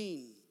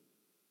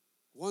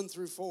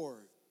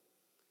 13:1-4.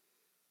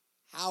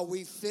 How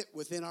we fit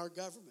within our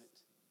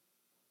government.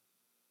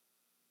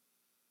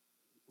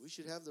 We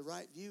should have the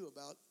right view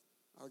about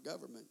our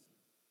government.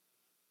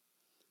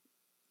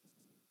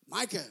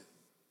 Micah.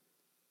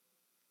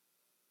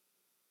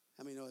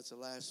 How many know it's the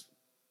last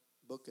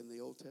book in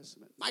the Old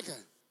Testament?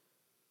 Micah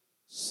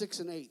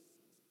 6-8.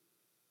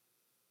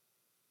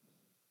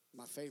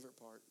 My favorite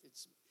part.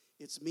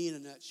 It's me in a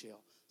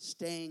nutshell.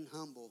 Staying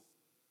humble.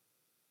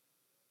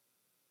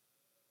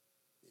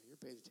 Yeah, you're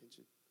paying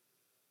attention.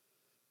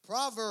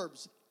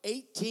 Proverbs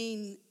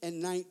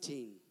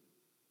 18-19.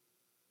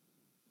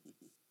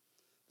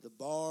 The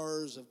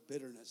bars of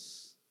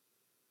bitterness.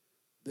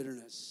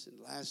 Bitterness.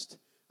 And last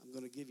I'm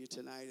going to give you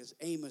tonight is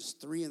Amos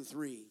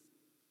 3:3.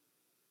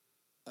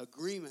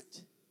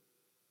 Agreement.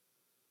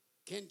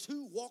 Can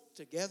two walk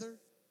together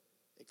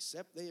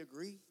except they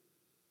agree?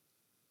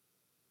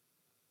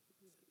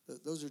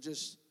 Those are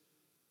just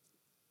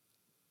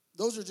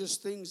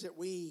things that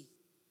we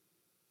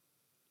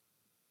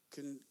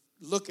can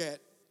look at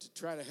to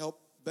try to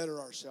help better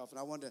ourselves. And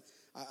I want to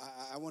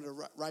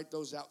write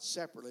those out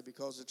separately,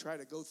 because to try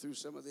to go through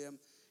some of them,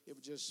 it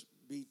would just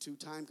be too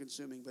time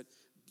consuming. But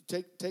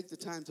take the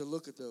time to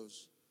look at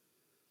those,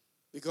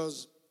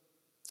 because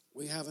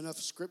we have enough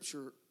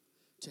scripture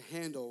to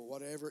handle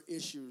whatever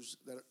issues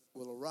that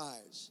will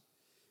arise.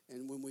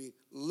 And when we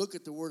look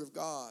at the Word of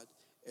God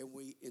and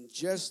we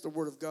ingest the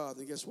Word of God,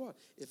 then guess what?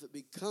 If it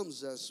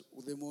becomes us,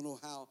 then we'll know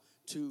how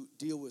to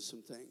deal with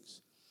some things.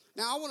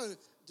 Now, I want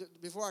to,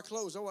 before I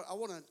close, I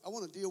want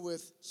to deal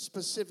with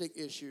specific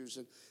issues.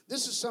 And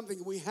this is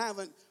something we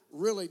haven't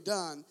really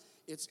done.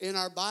 It's in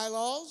our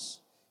bylaws.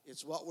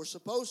 It's what we're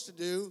supposed to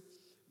do.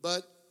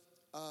 But,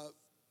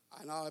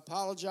 and I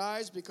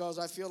apologize, because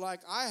I feel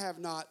like I have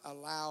not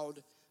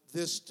allowed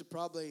this to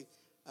probably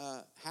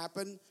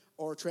happen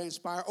or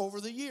transpire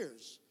over the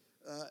years.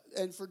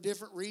 And for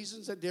different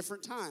reasons at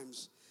different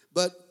times.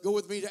 But go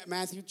with me to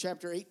Matthew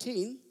chapter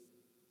 18.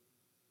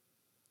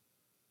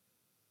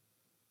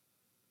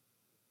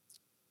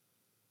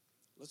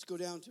 Let's go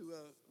down to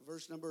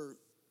verse number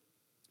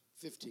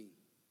 15.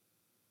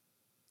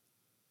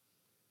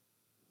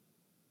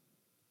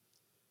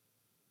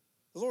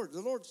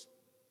 The Lord's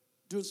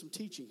doing some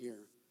teaching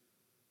here.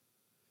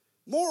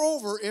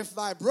 Moreover, if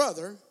thy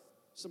brother,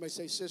 somebody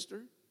say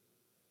sister,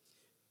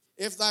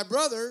 if thy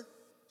brother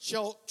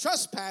shall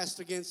trespass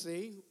against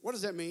thee, what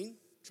does that mean?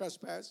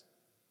 Trespass.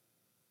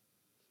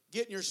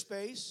 Get in your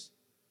space.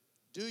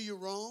 Do you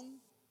wrong.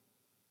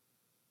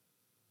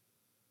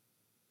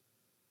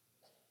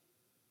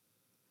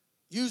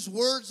 Use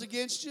words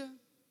against you.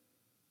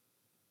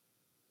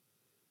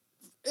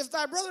 If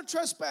thy brother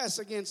trespass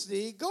against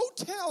thee, go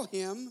tell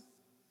him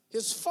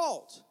his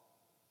fault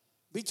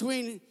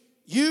between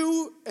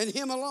you and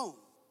him alone.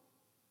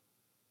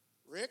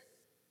 Rick,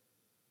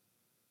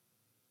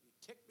 you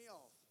ticked me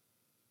off.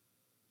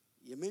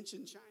 You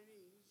mentioned Chinese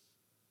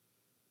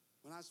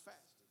when I was fasting.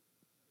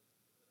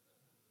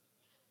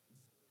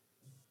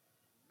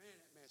 Man,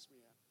 that messed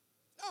me up.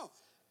 No,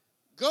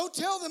 go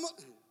tell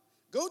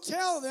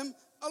them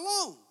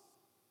alone.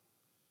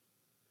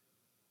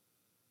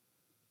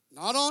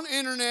 Not on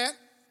internet.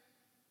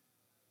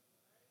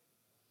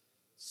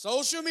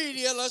 social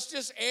media, let's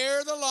just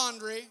air the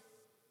laundry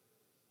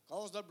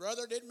because the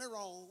brother did me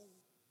wrong.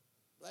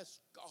 Bless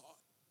God.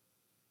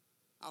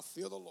 I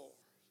feel the Lord.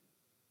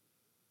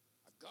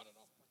 I got it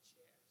off my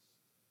chest.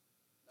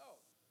 No.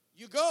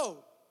 You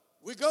go.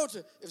 We go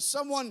to, if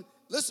someone,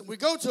 listen, we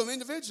go to them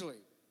individually.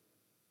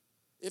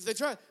 If they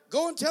try,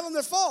 go and tell them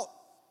their fault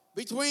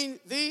between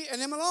thee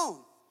and them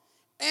alone.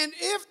 And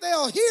if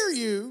they'll hear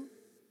you,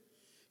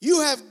 you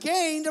have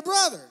gained a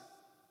brother.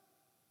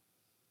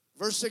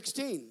 Verse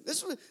 16.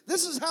 This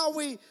is how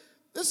we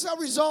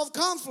resolve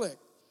conflict.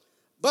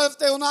 But if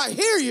they will not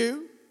hear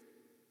you,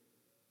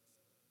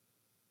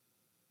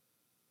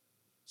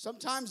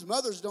 sometimes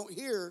mothers don't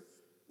hear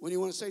when you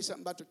want to say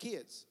something about their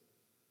kids.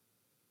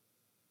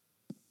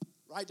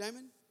 Right,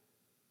 Damon?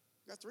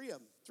 Got 3 of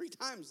them. 3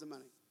 times the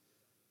money.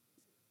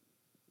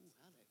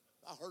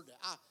 I heard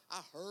that.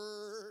 I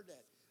heard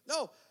that.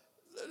 No,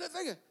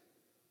 think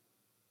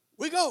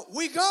we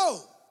go.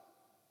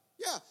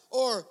 Yeah.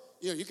 Or,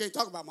 you can't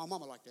talk about my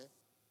mama like that.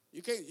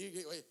 You can't don't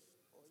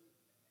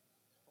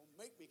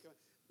make me come.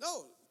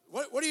 No.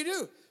 What do you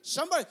do?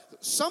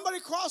 Somebody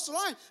crossed the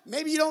line.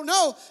 Maybe you don't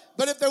know,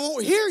 but if they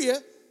won't hear you,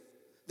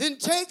 then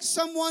take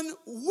someone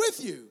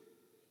with you.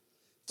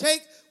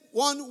 Take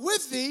one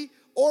with thee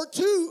or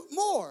 2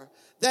 more,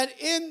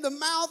 that in the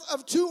mouth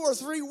of 2 or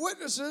 3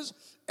 witnesses,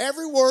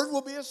 every word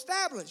will be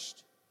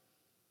established.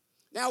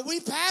 Now, we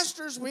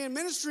pastors, we in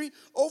ministry,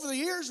 over the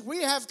years,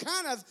 we have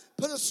kind of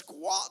put a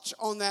squelch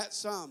on that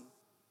some.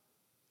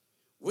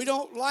 We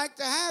don't like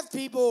to have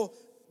people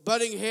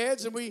butting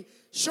heads, and we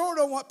sure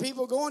don't want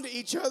people going to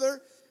each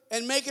other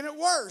and making it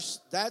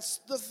worse. That's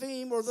the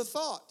theme or the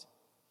thought.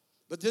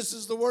 But this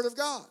is the word of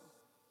God.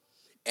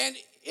 And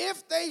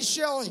if they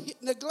shall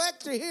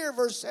neglect to hear,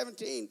 verse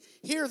 17,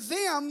 hear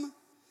them,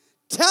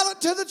 tell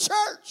it to the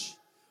church.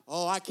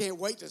 Oh, I can't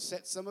wait to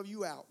set some of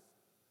you out.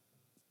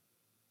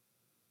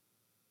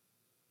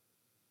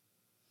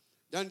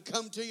 Done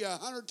come to you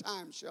 100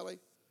 times, Shelley.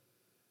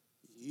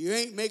 You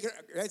ain't making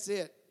it, that's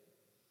it.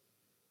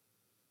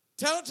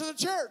 Tell it to the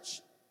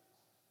church.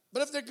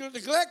 But if they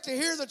neglect to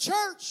hear the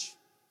church,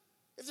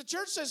 if the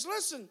church says,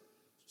 listen,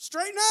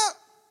 straighten up.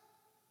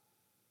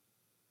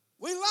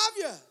 We love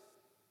you.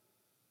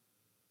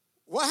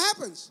 What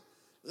happens?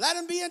 Let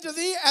him be unto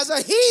thee as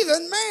a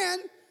heathen man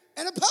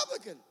and a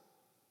publican.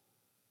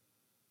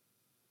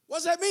 What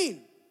does that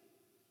mean?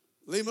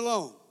 Leave him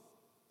alone.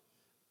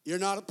 You're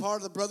not a part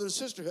of the brother and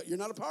sisterhood. You're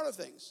not a part of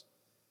things.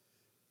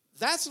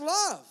 That's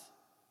love.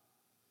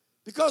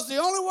 Because the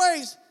only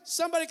ways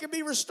somebody can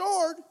be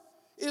restored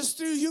is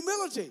through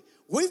humility.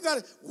 We've got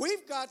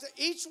to,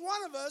 each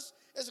one of us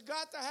has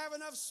got to have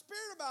enough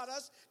spirit about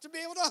us to be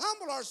able to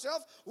humble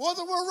ourselves,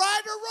 whether we're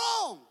right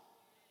or wrong.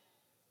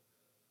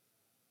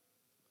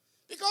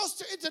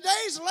 Because in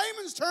today's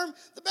layman's term,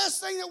 the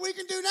best thing that we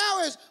can do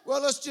now is,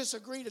 well, let's just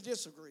agree to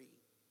disagree.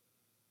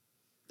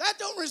 That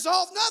don't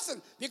resolve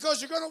nothing,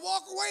 because you're going to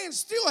walk away and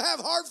still have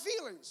hard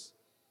feelings.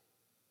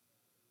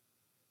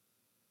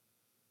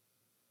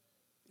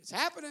 It's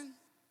happening.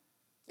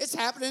 It's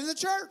happening in the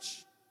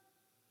church.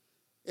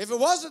 If it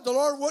wasn't, the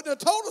Lord wouldn't have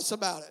told us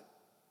about it.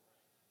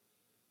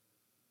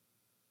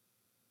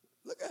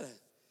 Look at it.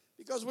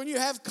 Because when you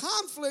have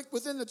conflict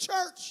within the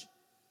church,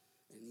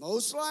 and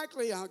most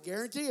likely, I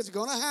guarantee it's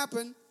going to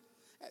happen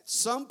at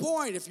some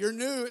point. If you're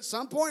new, at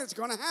some point it's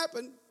going to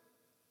happen.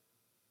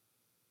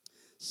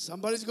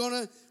 Somebody's going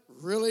to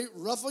really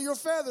ruffle your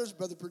feathers,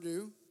 Brother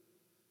Perdue.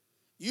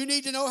 You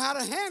need to know how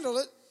to handle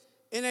it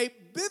in a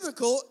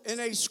biblical, in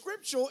a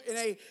scriptural, in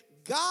a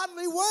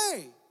godly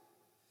way.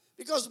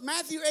 Because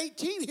Matthew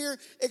 18 here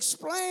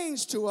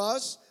explains to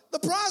us the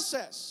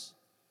process.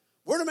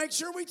 We're to make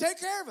sure we take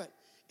care of it.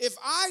 If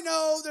I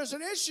know there's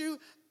an issue,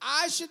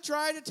 I should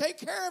try to take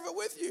care of it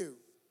with you.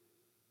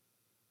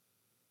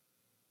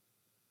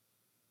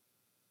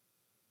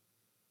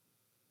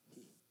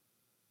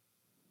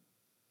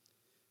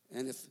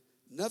 And if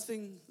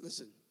nothing,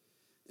 listen,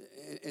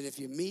 and if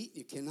you meet,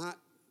 you cannot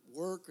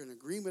work an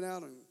agreement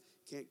out and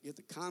can't get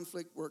the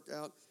conflict worked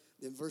out,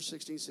 then verse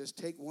 16 says,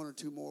 take 1 or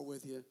 2 more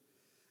with you.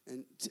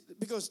 And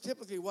because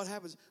typically what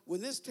happens,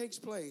 when this takes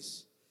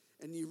place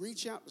and you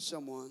reach out to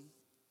someone,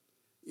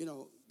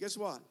 guess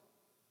what?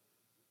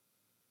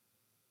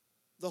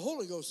 The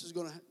Holy Ghost is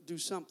going to do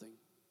something.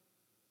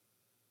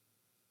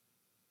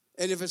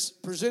 And if it's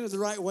presented the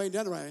right way,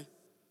 done the right way,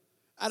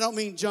 I don't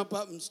mean jump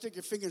up and stick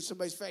your finger in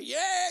somebody's face. Yeah,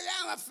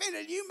 I'm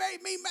offended. You made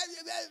me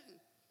mad.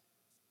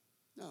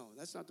 No,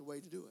 that's not the way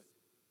to do it.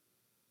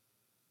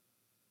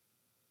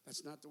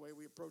 That's not the way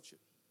we approach it.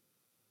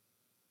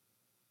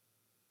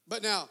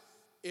 But now,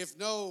 if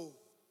no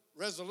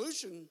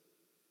resolution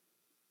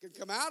can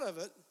come out of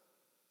it,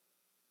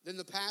 then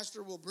the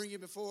pastor will bring you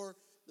before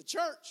the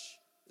church,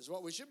 is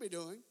what we should be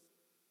doing.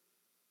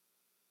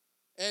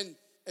 And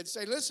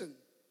say, listen,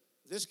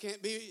 this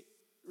can't be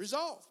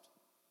resolved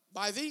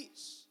by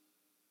these.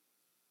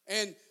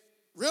 And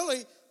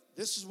really,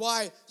 this is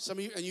why some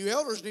of you, and you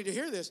elders need to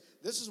hear this,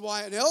 this is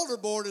why an elder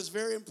board is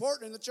very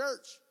important in the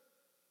church.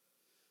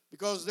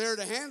 Because they're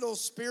to handle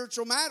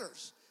spiritual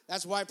matters.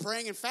 That's why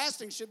praying and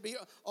fasting should be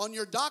on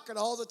your docket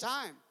all the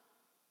time.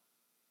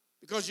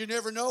 Because you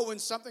never know when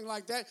something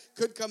like that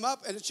could come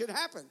up, and it should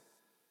happen.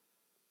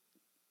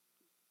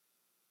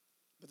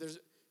 But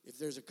if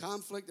there's a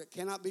conflict that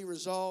cannot be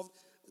resolved,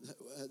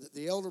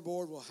 the elder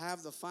board will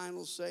have the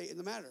final say in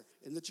the matter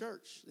in the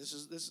church. This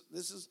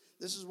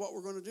is what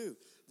we're going to do.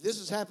 This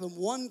has happened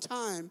one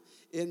time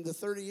in the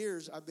 30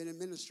 years I've been in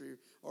ministry,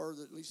 or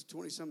at least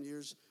 20-some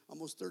years,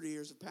 almost 30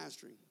 years of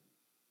pastoring.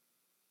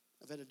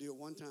 I've had to do it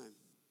one time.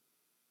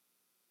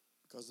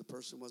 Because the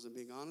person wasn't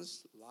being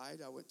honest, lied.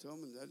 I went to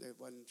them and they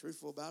wasn't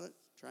truthful about it,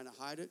 trying to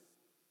hide it.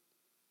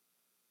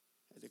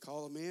 Had to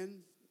call them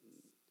in.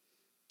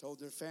 Told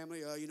their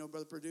family,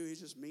 Brother Perdue, he's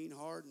just mean,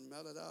 hard, and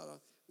da-da-da,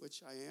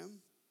 which I am.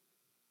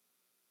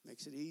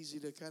 Makes it easy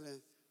to kind of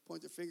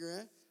point the finger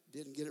at.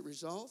 Didn't get it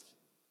resolved.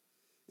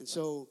 And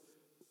so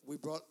we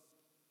brought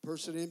the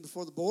person in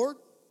before the board.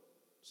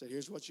 Said,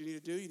 here's what you need to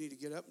do. You need to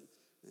get up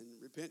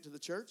and repent to the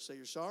church. Say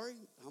you're sorry.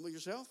 Humble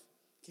yourself.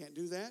 Can't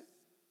do that.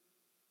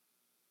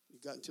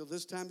 You've got until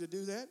this time to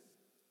do that.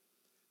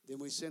 Then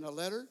we send a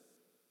letter.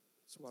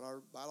 That's what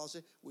our bylaws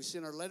say. We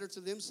send our letter to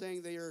them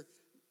saying they are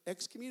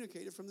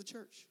excommunicated from the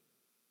church.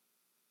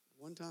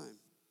 One time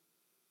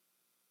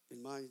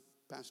in my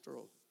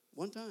pastoral.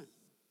 One time.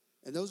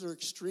 And those are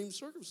extreme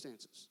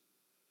circumstances.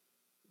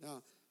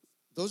 Now,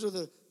 those are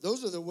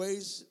the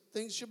ways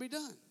things should be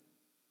done.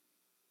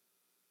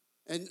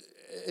 And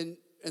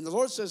the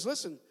Lord says,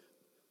 listen,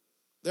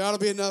 there ought to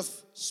be enough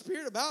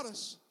spirit about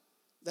us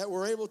that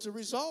we're able to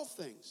resolve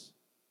things.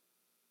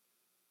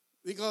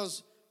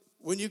 Because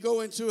when you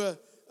go into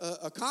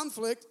a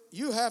conflict,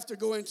 you have to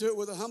go into it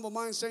with a humble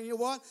mind saying, you know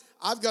what?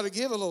 I've got to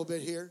give a little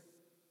bit here.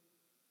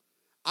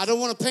 I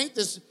don't want to paint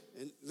this.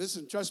 And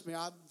listen, trust me,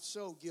 I'm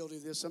so guilty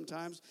of this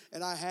sometimes.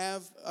 And I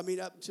have,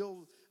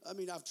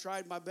 I've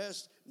tried my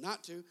best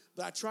not to.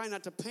 But I try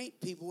not to paint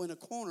people in a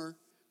corner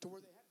to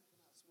where they have to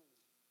come out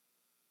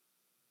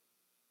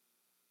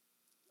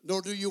swinging.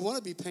 Nor do you want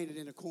to be painted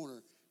in a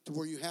corner to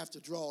where you have to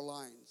draw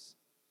lines.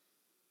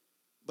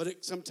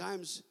 But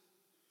sometimes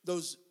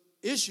those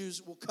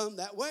issues will come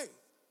that way.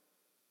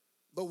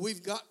 But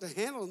we've got to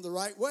handle them the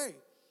right way.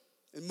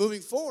 And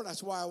moving forward,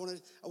 that's why I want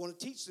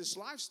to teach this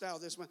lifestyle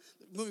this way.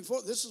 Moving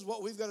forward, this is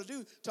what we've got to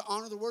do to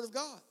honor the Word of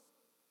God.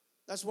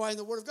 That's why in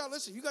the Word of God,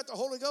 listen, you got the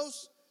Holy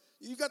Ghost,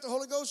 you've got to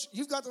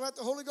let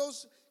the Holy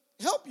Ghost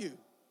help you.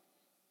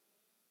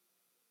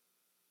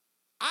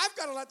 I've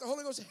got to let the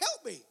Holy Ghost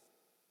help me.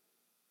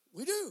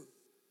 We do.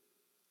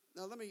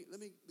 Now, let me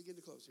begin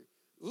to close here.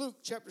 Luke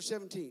chapter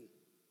 17.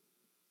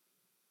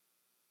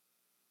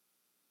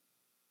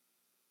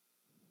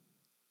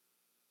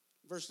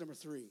 Verse number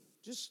 3.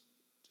 Just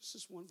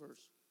this one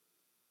verse.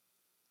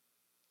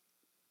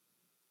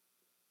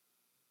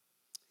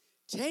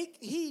 Take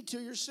heed to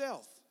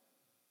yourself.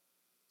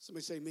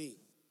 Somebody say me.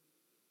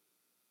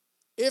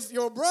 If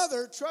your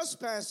brother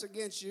trespass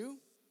against you,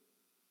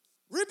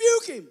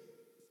 rebuke him.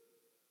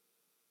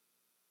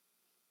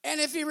 And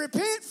if he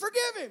repent,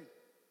 forgive him.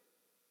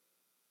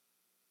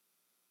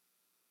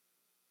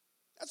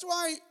 That's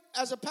why,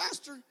 as a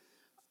pastor,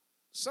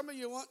 some of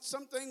you want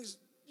some things,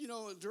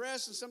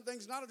 addressed and some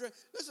things not addressed.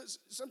 Listen,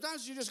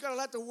 sometimes you just got to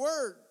let the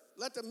word,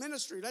 let the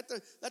ministry, let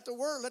the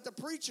word, let the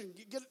preaching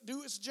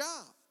do its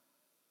job.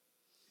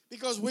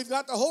 Because we've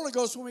got the Holy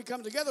Ghost when we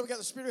come together. We've got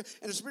the Spirit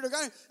and the Spirit of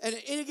God. And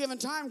at any given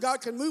time,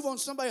 God can move on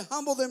somebody,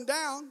 humble them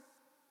down.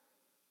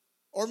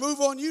 Or move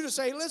on you to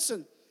say,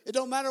 listen, it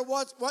don't matter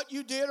what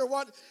you did or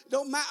what.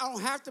 I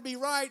don't have to be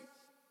right.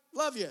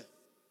 Love you.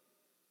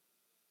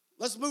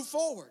 Let's move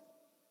forward.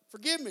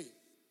 Forgive me.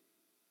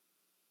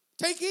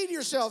 Take heed to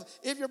yourself.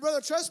 If your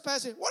brother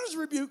trespasses, what does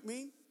rebuke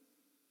mean?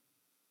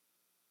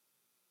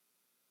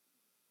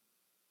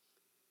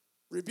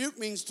 Rebuke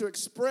means to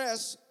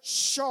express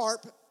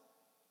sharp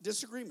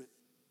disagreement.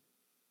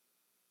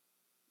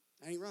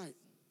 Ain't right.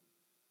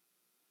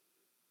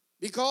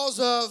 Because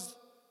of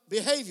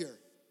behavior.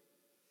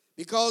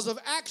 Because of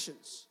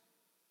actions.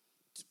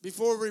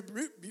 Before we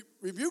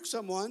rebuke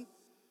someone,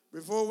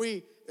 before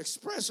we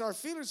express our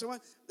feelings to someone,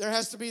 there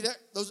has to be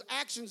those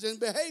actions and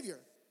behavior.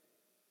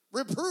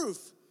 Reproof.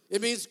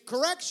 It means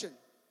correction.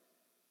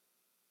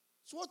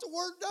 It's what the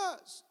Word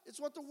does.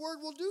 It's what the Word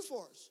will do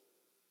for us.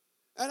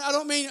 And I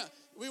don't mean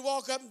we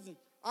walk up and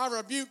I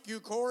rebuke you,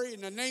 Corey,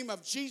 in the name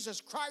of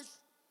Jesus Christ.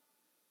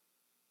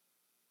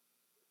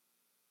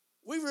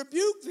 We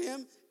rebuke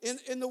them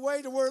in the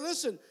way to where,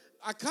 listen,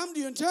 I come to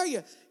you and tell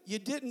you, you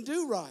didn't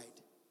do right.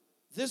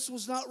 This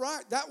was not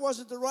right. That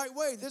wasn't the right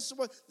way. This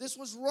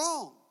was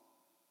wrong.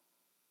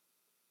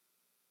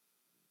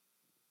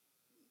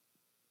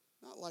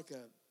 Not like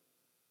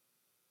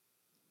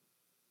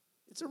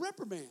it's a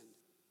reprimand.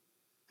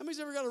 How many's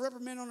ever got a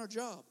reprimand on their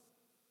job?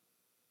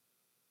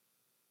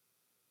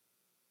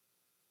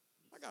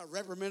 I got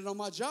reprimanded on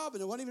my job,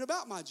 and it wasn't even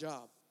about my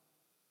job.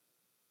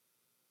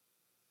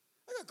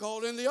 I got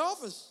called in the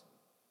office.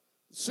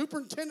 The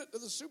superintendent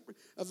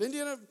of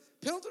Indiana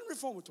Pendleton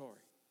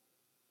Reformatory,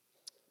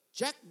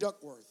 Jack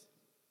Duckworth.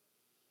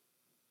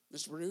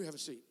 Mr. Perdue, have a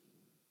seat.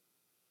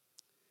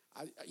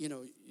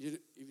 you've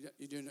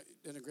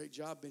done a great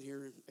job, been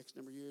here X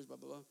number of years, blah,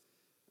 blah, blah.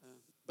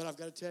 But I've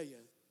got to tell you,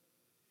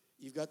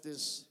 you've got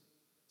this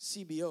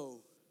CBO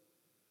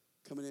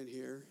coming in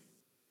here,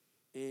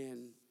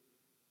 and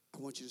I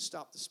want you to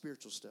stop the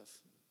spiritual stuff.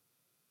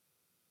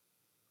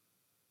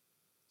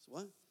 So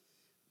what?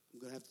 I'm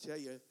going to have to tell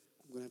you,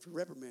 I'm going to have to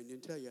reprimand you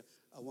and tell you,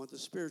 I want the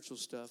spiritual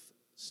stuff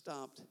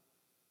stopped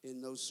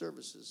in those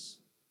services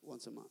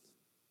once a month.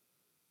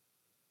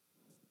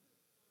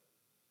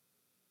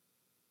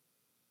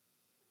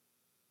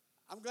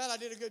 I'm glad I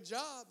did a good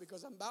job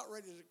because I'm about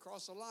ready to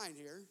cross the line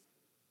here.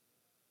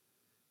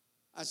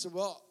 I said,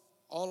 well,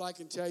 all I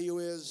can tell you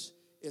is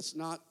it's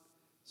not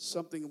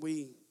something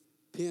we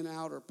pin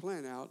out or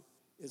plan out.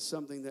 It's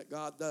something that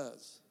God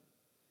does.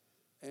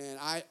 And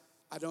I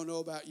don't know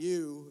about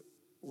you,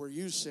 where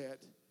you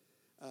sit.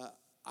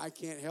 I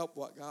can't help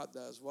what God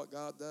does. What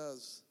God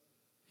does,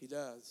 He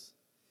does.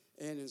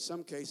 And in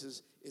some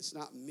cases, it's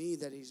not me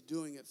that He's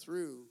doing it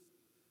through.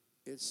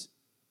 It's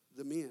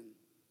the men.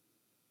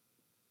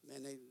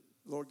 Man,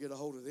 Lord, get a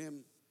hold of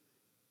them.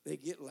 They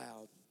get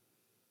loud.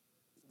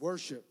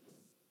 Worship.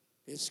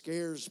 It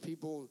scares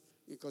people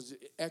because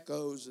it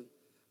echoes, and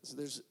so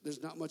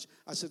there's not much.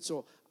 I said,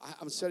 so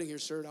I'm sitting here,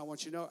 sir, and I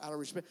want you to know, out of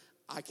respect,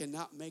 I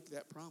cannot make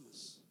that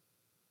promise.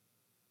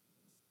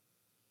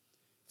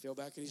 Fell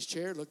back in his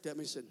chair, looked at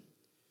me and said,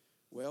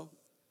 well,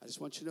 I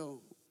just want you to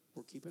know,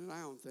 we're keeping an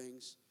eye on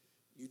things.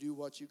 You do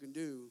what you can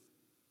do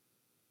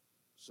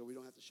so we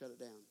don't have to shut it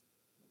down.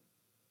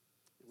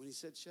 And when he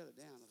said shut it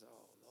down, I thought,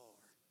 oh, Lord.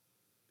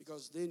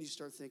 Because then you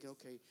start thinking,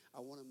 okay, I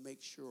want to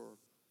make sure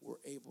we're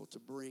able to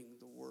bring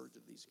the word to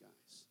these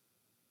guys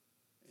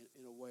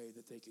in a way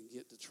that they can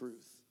get the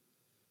truth,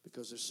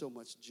 because there's so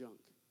much junk.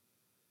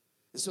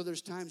 And so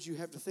there's times you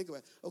have to think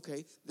about,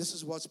 okay, this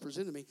is what's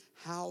presented me.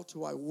 How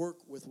do I work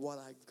with what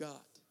I've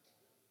got?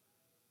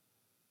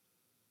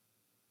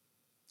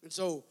 And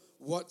so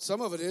what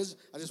some of it is,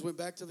 I just went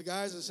back to the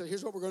guys and said,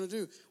 here's what we're going to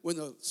do. When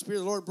the Spirit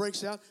of the Lord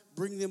breaks out,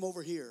 bring them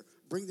over here.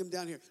 Bring them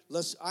down here.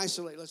 Let's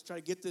isolate. Let's try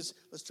to get this.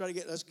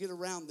 Let's get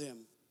around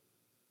them.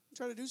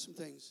 Try to do some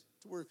things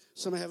to where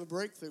somebody have a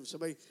breakthrough.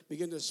 Somebody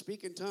begin to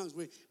speak in tongues.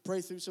 We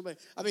pray through somebody.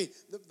 I mean,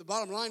 the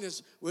bottom line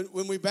is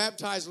when we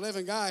baptized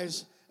 11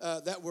 guys,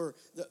 that were,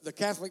 the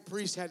Catholic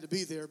priest had to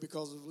be there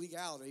because of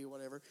legality or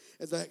whatever.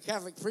 And the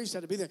Catholic priest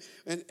had to be there.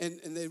 And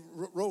they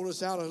rolled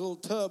us out a little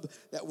tub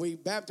that we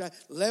baptized.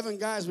 11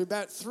 guys, we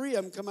baptized. 3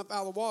 of them come up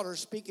out of the water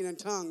speaking in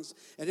tongues.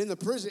 And in the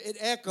prison, it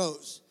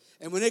echoes.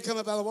 And when they come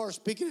up out of the water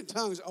speaking in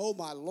tongues, oh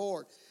my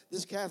Lord,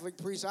 this Catholic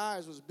priest's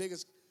eyes was as big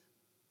as...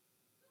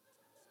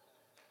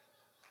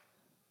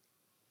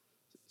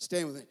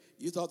 Stand with me.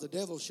 You thought the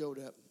devil showed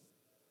up.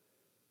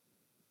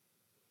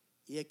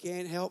 You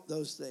can't help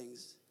those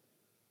things.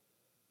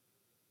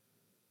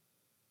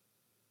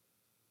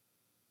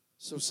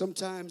 So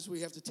sometimes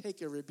we have to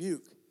take a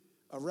rebuke,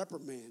 a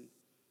reprimand,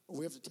 or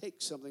we have to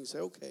take something and say,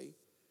 okay,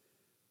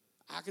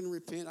 I can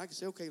repent. I can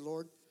say, okay,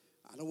 Lord,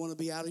 I don't want to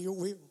be out of your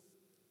will.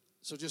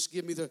 So just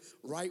give me the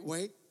right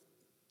way,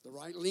 the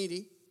right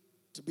leading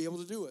to be able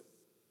to do it.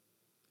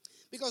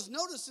 Because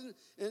notice,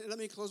 and let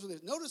me close with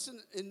this. Notice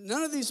in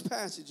none of these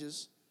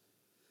passages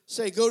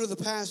say go to the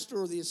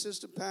pastor or the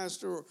assistant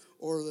pastor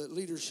or the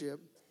leadership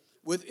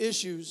with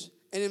issues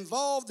and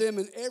involve them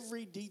in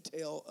every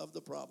detail of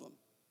the problem.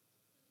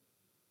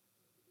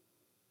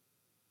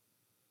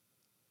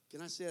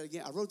 Can I say it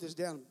again? I wrote this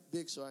down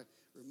big so I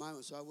remind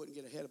me so I wouldn't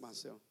get ahead of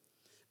myself.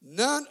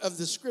 None of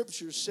the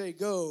scriptures say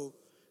go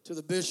to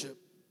the bishop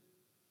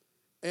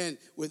and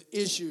with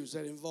issues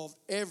that involve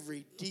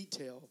every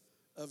detail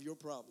of your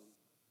problem.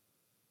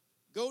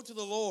 Go to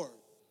the Lord.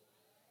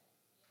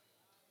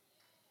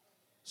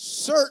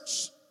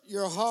 Search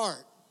your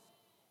heart.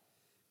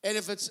 And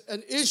if it's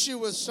an issue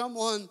with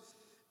someone,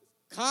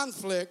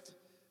 conflict,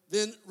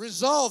 then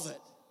resolve it.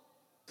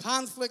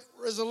 Conflict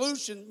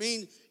resolution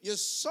means you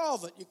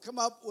solve it. You come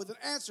up with an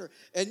answer.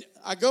 And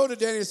I go to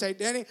Danny and say,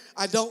 Danny,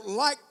 I don't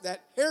like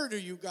that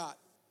hairdo you got.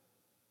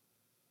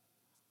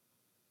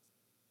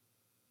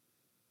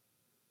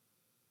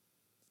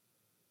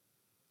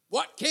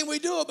 What can we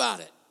do about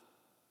it?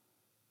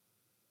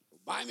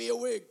 Buy me a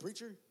wig,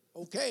 preacher.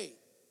 Okay.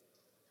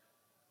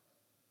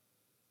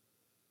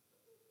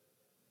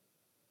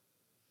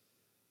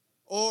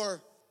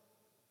 Or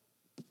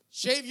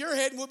shave your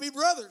head and we'll be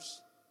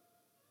brothers.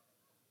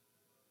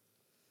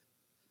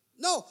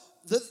 No,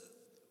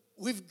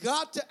 we've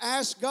got to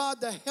ask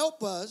God to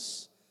help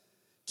us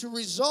to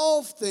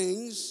resolve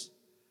things,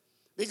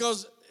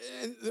 because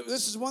and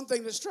this is one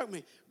thing that struck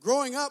me.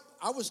 Growing up,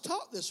 I was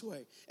taught this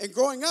way. And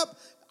growing up,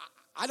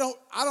 I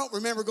don't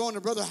remember going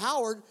to Brother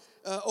Howard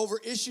over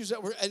issues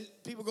that were, and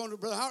people going to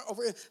Brother Howard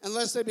over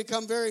unless they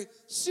become very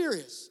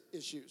serious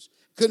issues.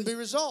 Couldn't be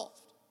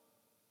resolved.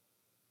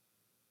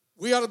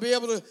 We ought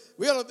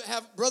to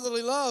have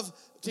brotherly love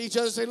to each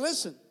other and say,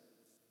 listen.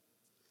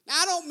 Now,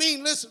 I don't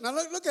mean listen. Now,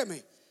 look at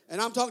me. And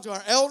I'm talking to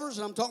our elders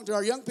and I'm talking to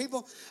our young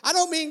people. I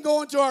don't mean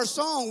going to our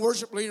song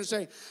worship leader and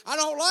saying, I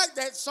don't like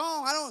that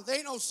song. There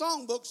ain't no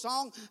songbook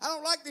song. I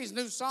don't like these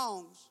new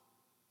songs.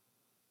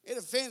 It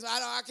offends.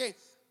 I can't.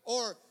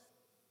 Or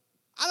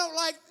I don't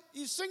like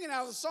you singing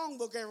out of the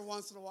songbook every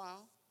once in a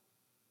while.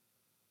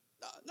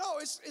 No,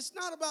 it's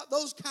not about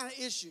those kind of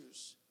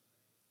issues.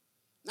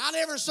 Not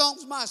every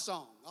song's my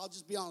song. I'll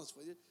just be honest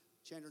with you.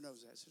 Chandler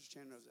knows that. Sister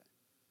Chandler knows that.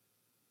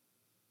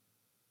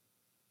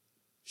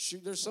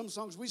 Shoot, there's some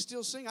songs we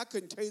still sing. I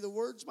couldn't tell you the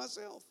words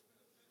myself.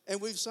 And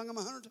we've sung them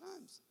 100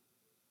 times.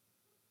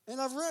 And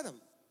I've read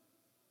them.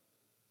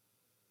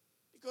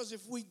 Because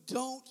if we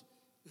don't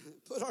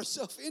put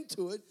ourselves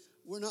into it,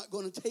 we're not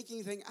going to take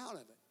anything out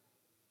of it.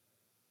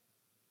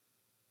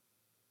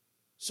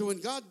 So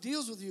when God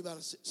deals with you about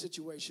a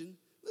situation,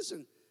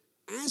 listen,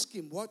 ask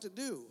him what to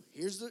do.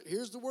 Here's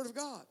the word of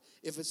God.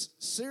 If it's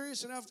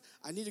serious enough,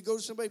 I need to go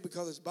to somebody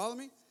because it's bothering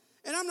me.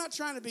 And I'm not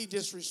trying to be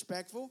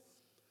disrespectful,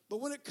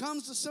 but when it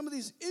comes to some of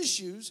these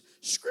issues,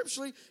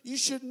 scripturally, you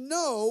should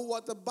know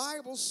what the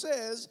Bible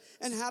says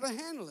and how to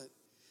handle it.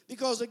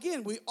 Because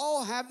again, we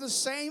all have the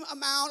same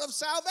amount of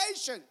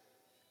salvation.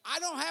 I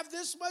don't have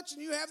this much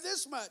and you have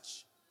this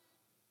much.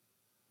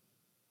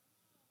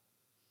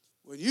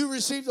 When you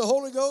receive the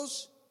Holy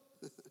Ghost,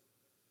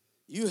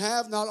 you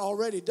have not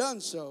already done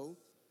so.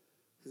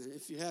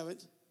 If you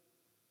haven't,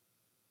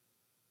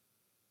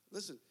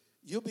 listen,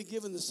 you'll be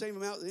given the same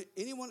amount.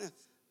 Anyone?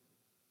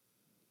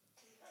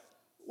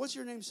 What's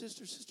your name,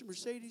 sister? Sister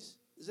Mercedes?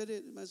 Is that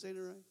it? Am I saying it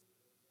right?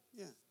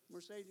 Yeah,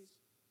 Mercedes.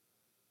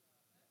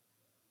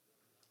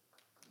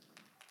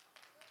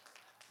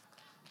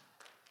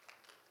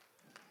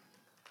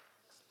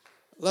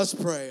 Let's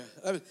pray.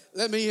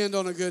 Let me end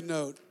on a good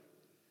note.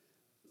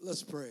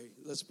 Let's pray.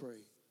 Let's pray.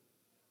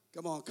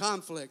 Come on,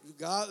 conflict.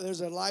 God,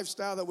 there's a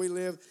lifestyle that we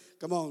live.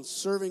 Come on,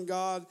 serving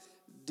God,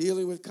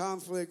 dealing with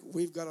conflict.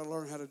 We've got to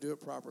learn how to do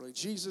it properly.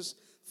 Jesus,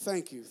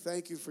 thank you.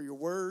 Thank you for your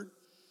word.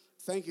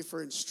 Thank you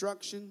for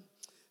instruction.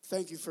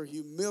 Thank you for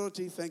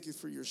humility. Thank you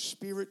for your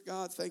spirit,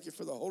 God. Thank you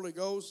for the Holy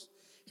Ghost.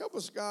 Help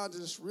us, God, to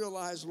just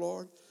realize,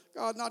 Lord,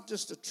 God, not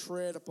just to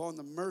tread upon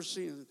the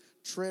mercy and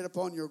tread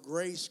upon your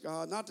grace,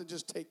 God, not to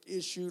just take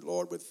issue,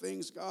 Lord, with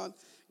things, God,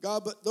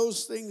 but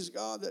those things,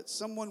 God, that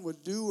someone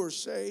would do or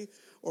say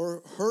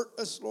or hurt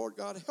us, Lord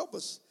God, help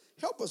us,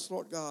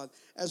 Lord God,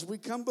 as we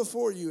come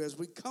before you, as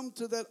we come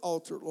to that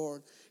altar,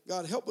 Lord,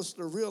 God, help us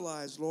to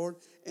realize, Lord,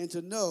 and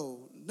to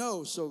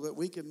know so that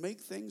we can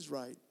make things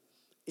right.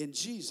 In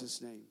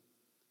Jesus' name.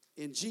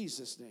 In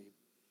Jesus' name.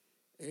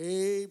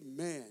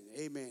 Amen.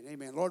 Amen.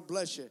 Amen. Lord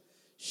bless you.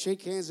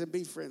 Shake hands and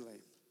be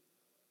friendly.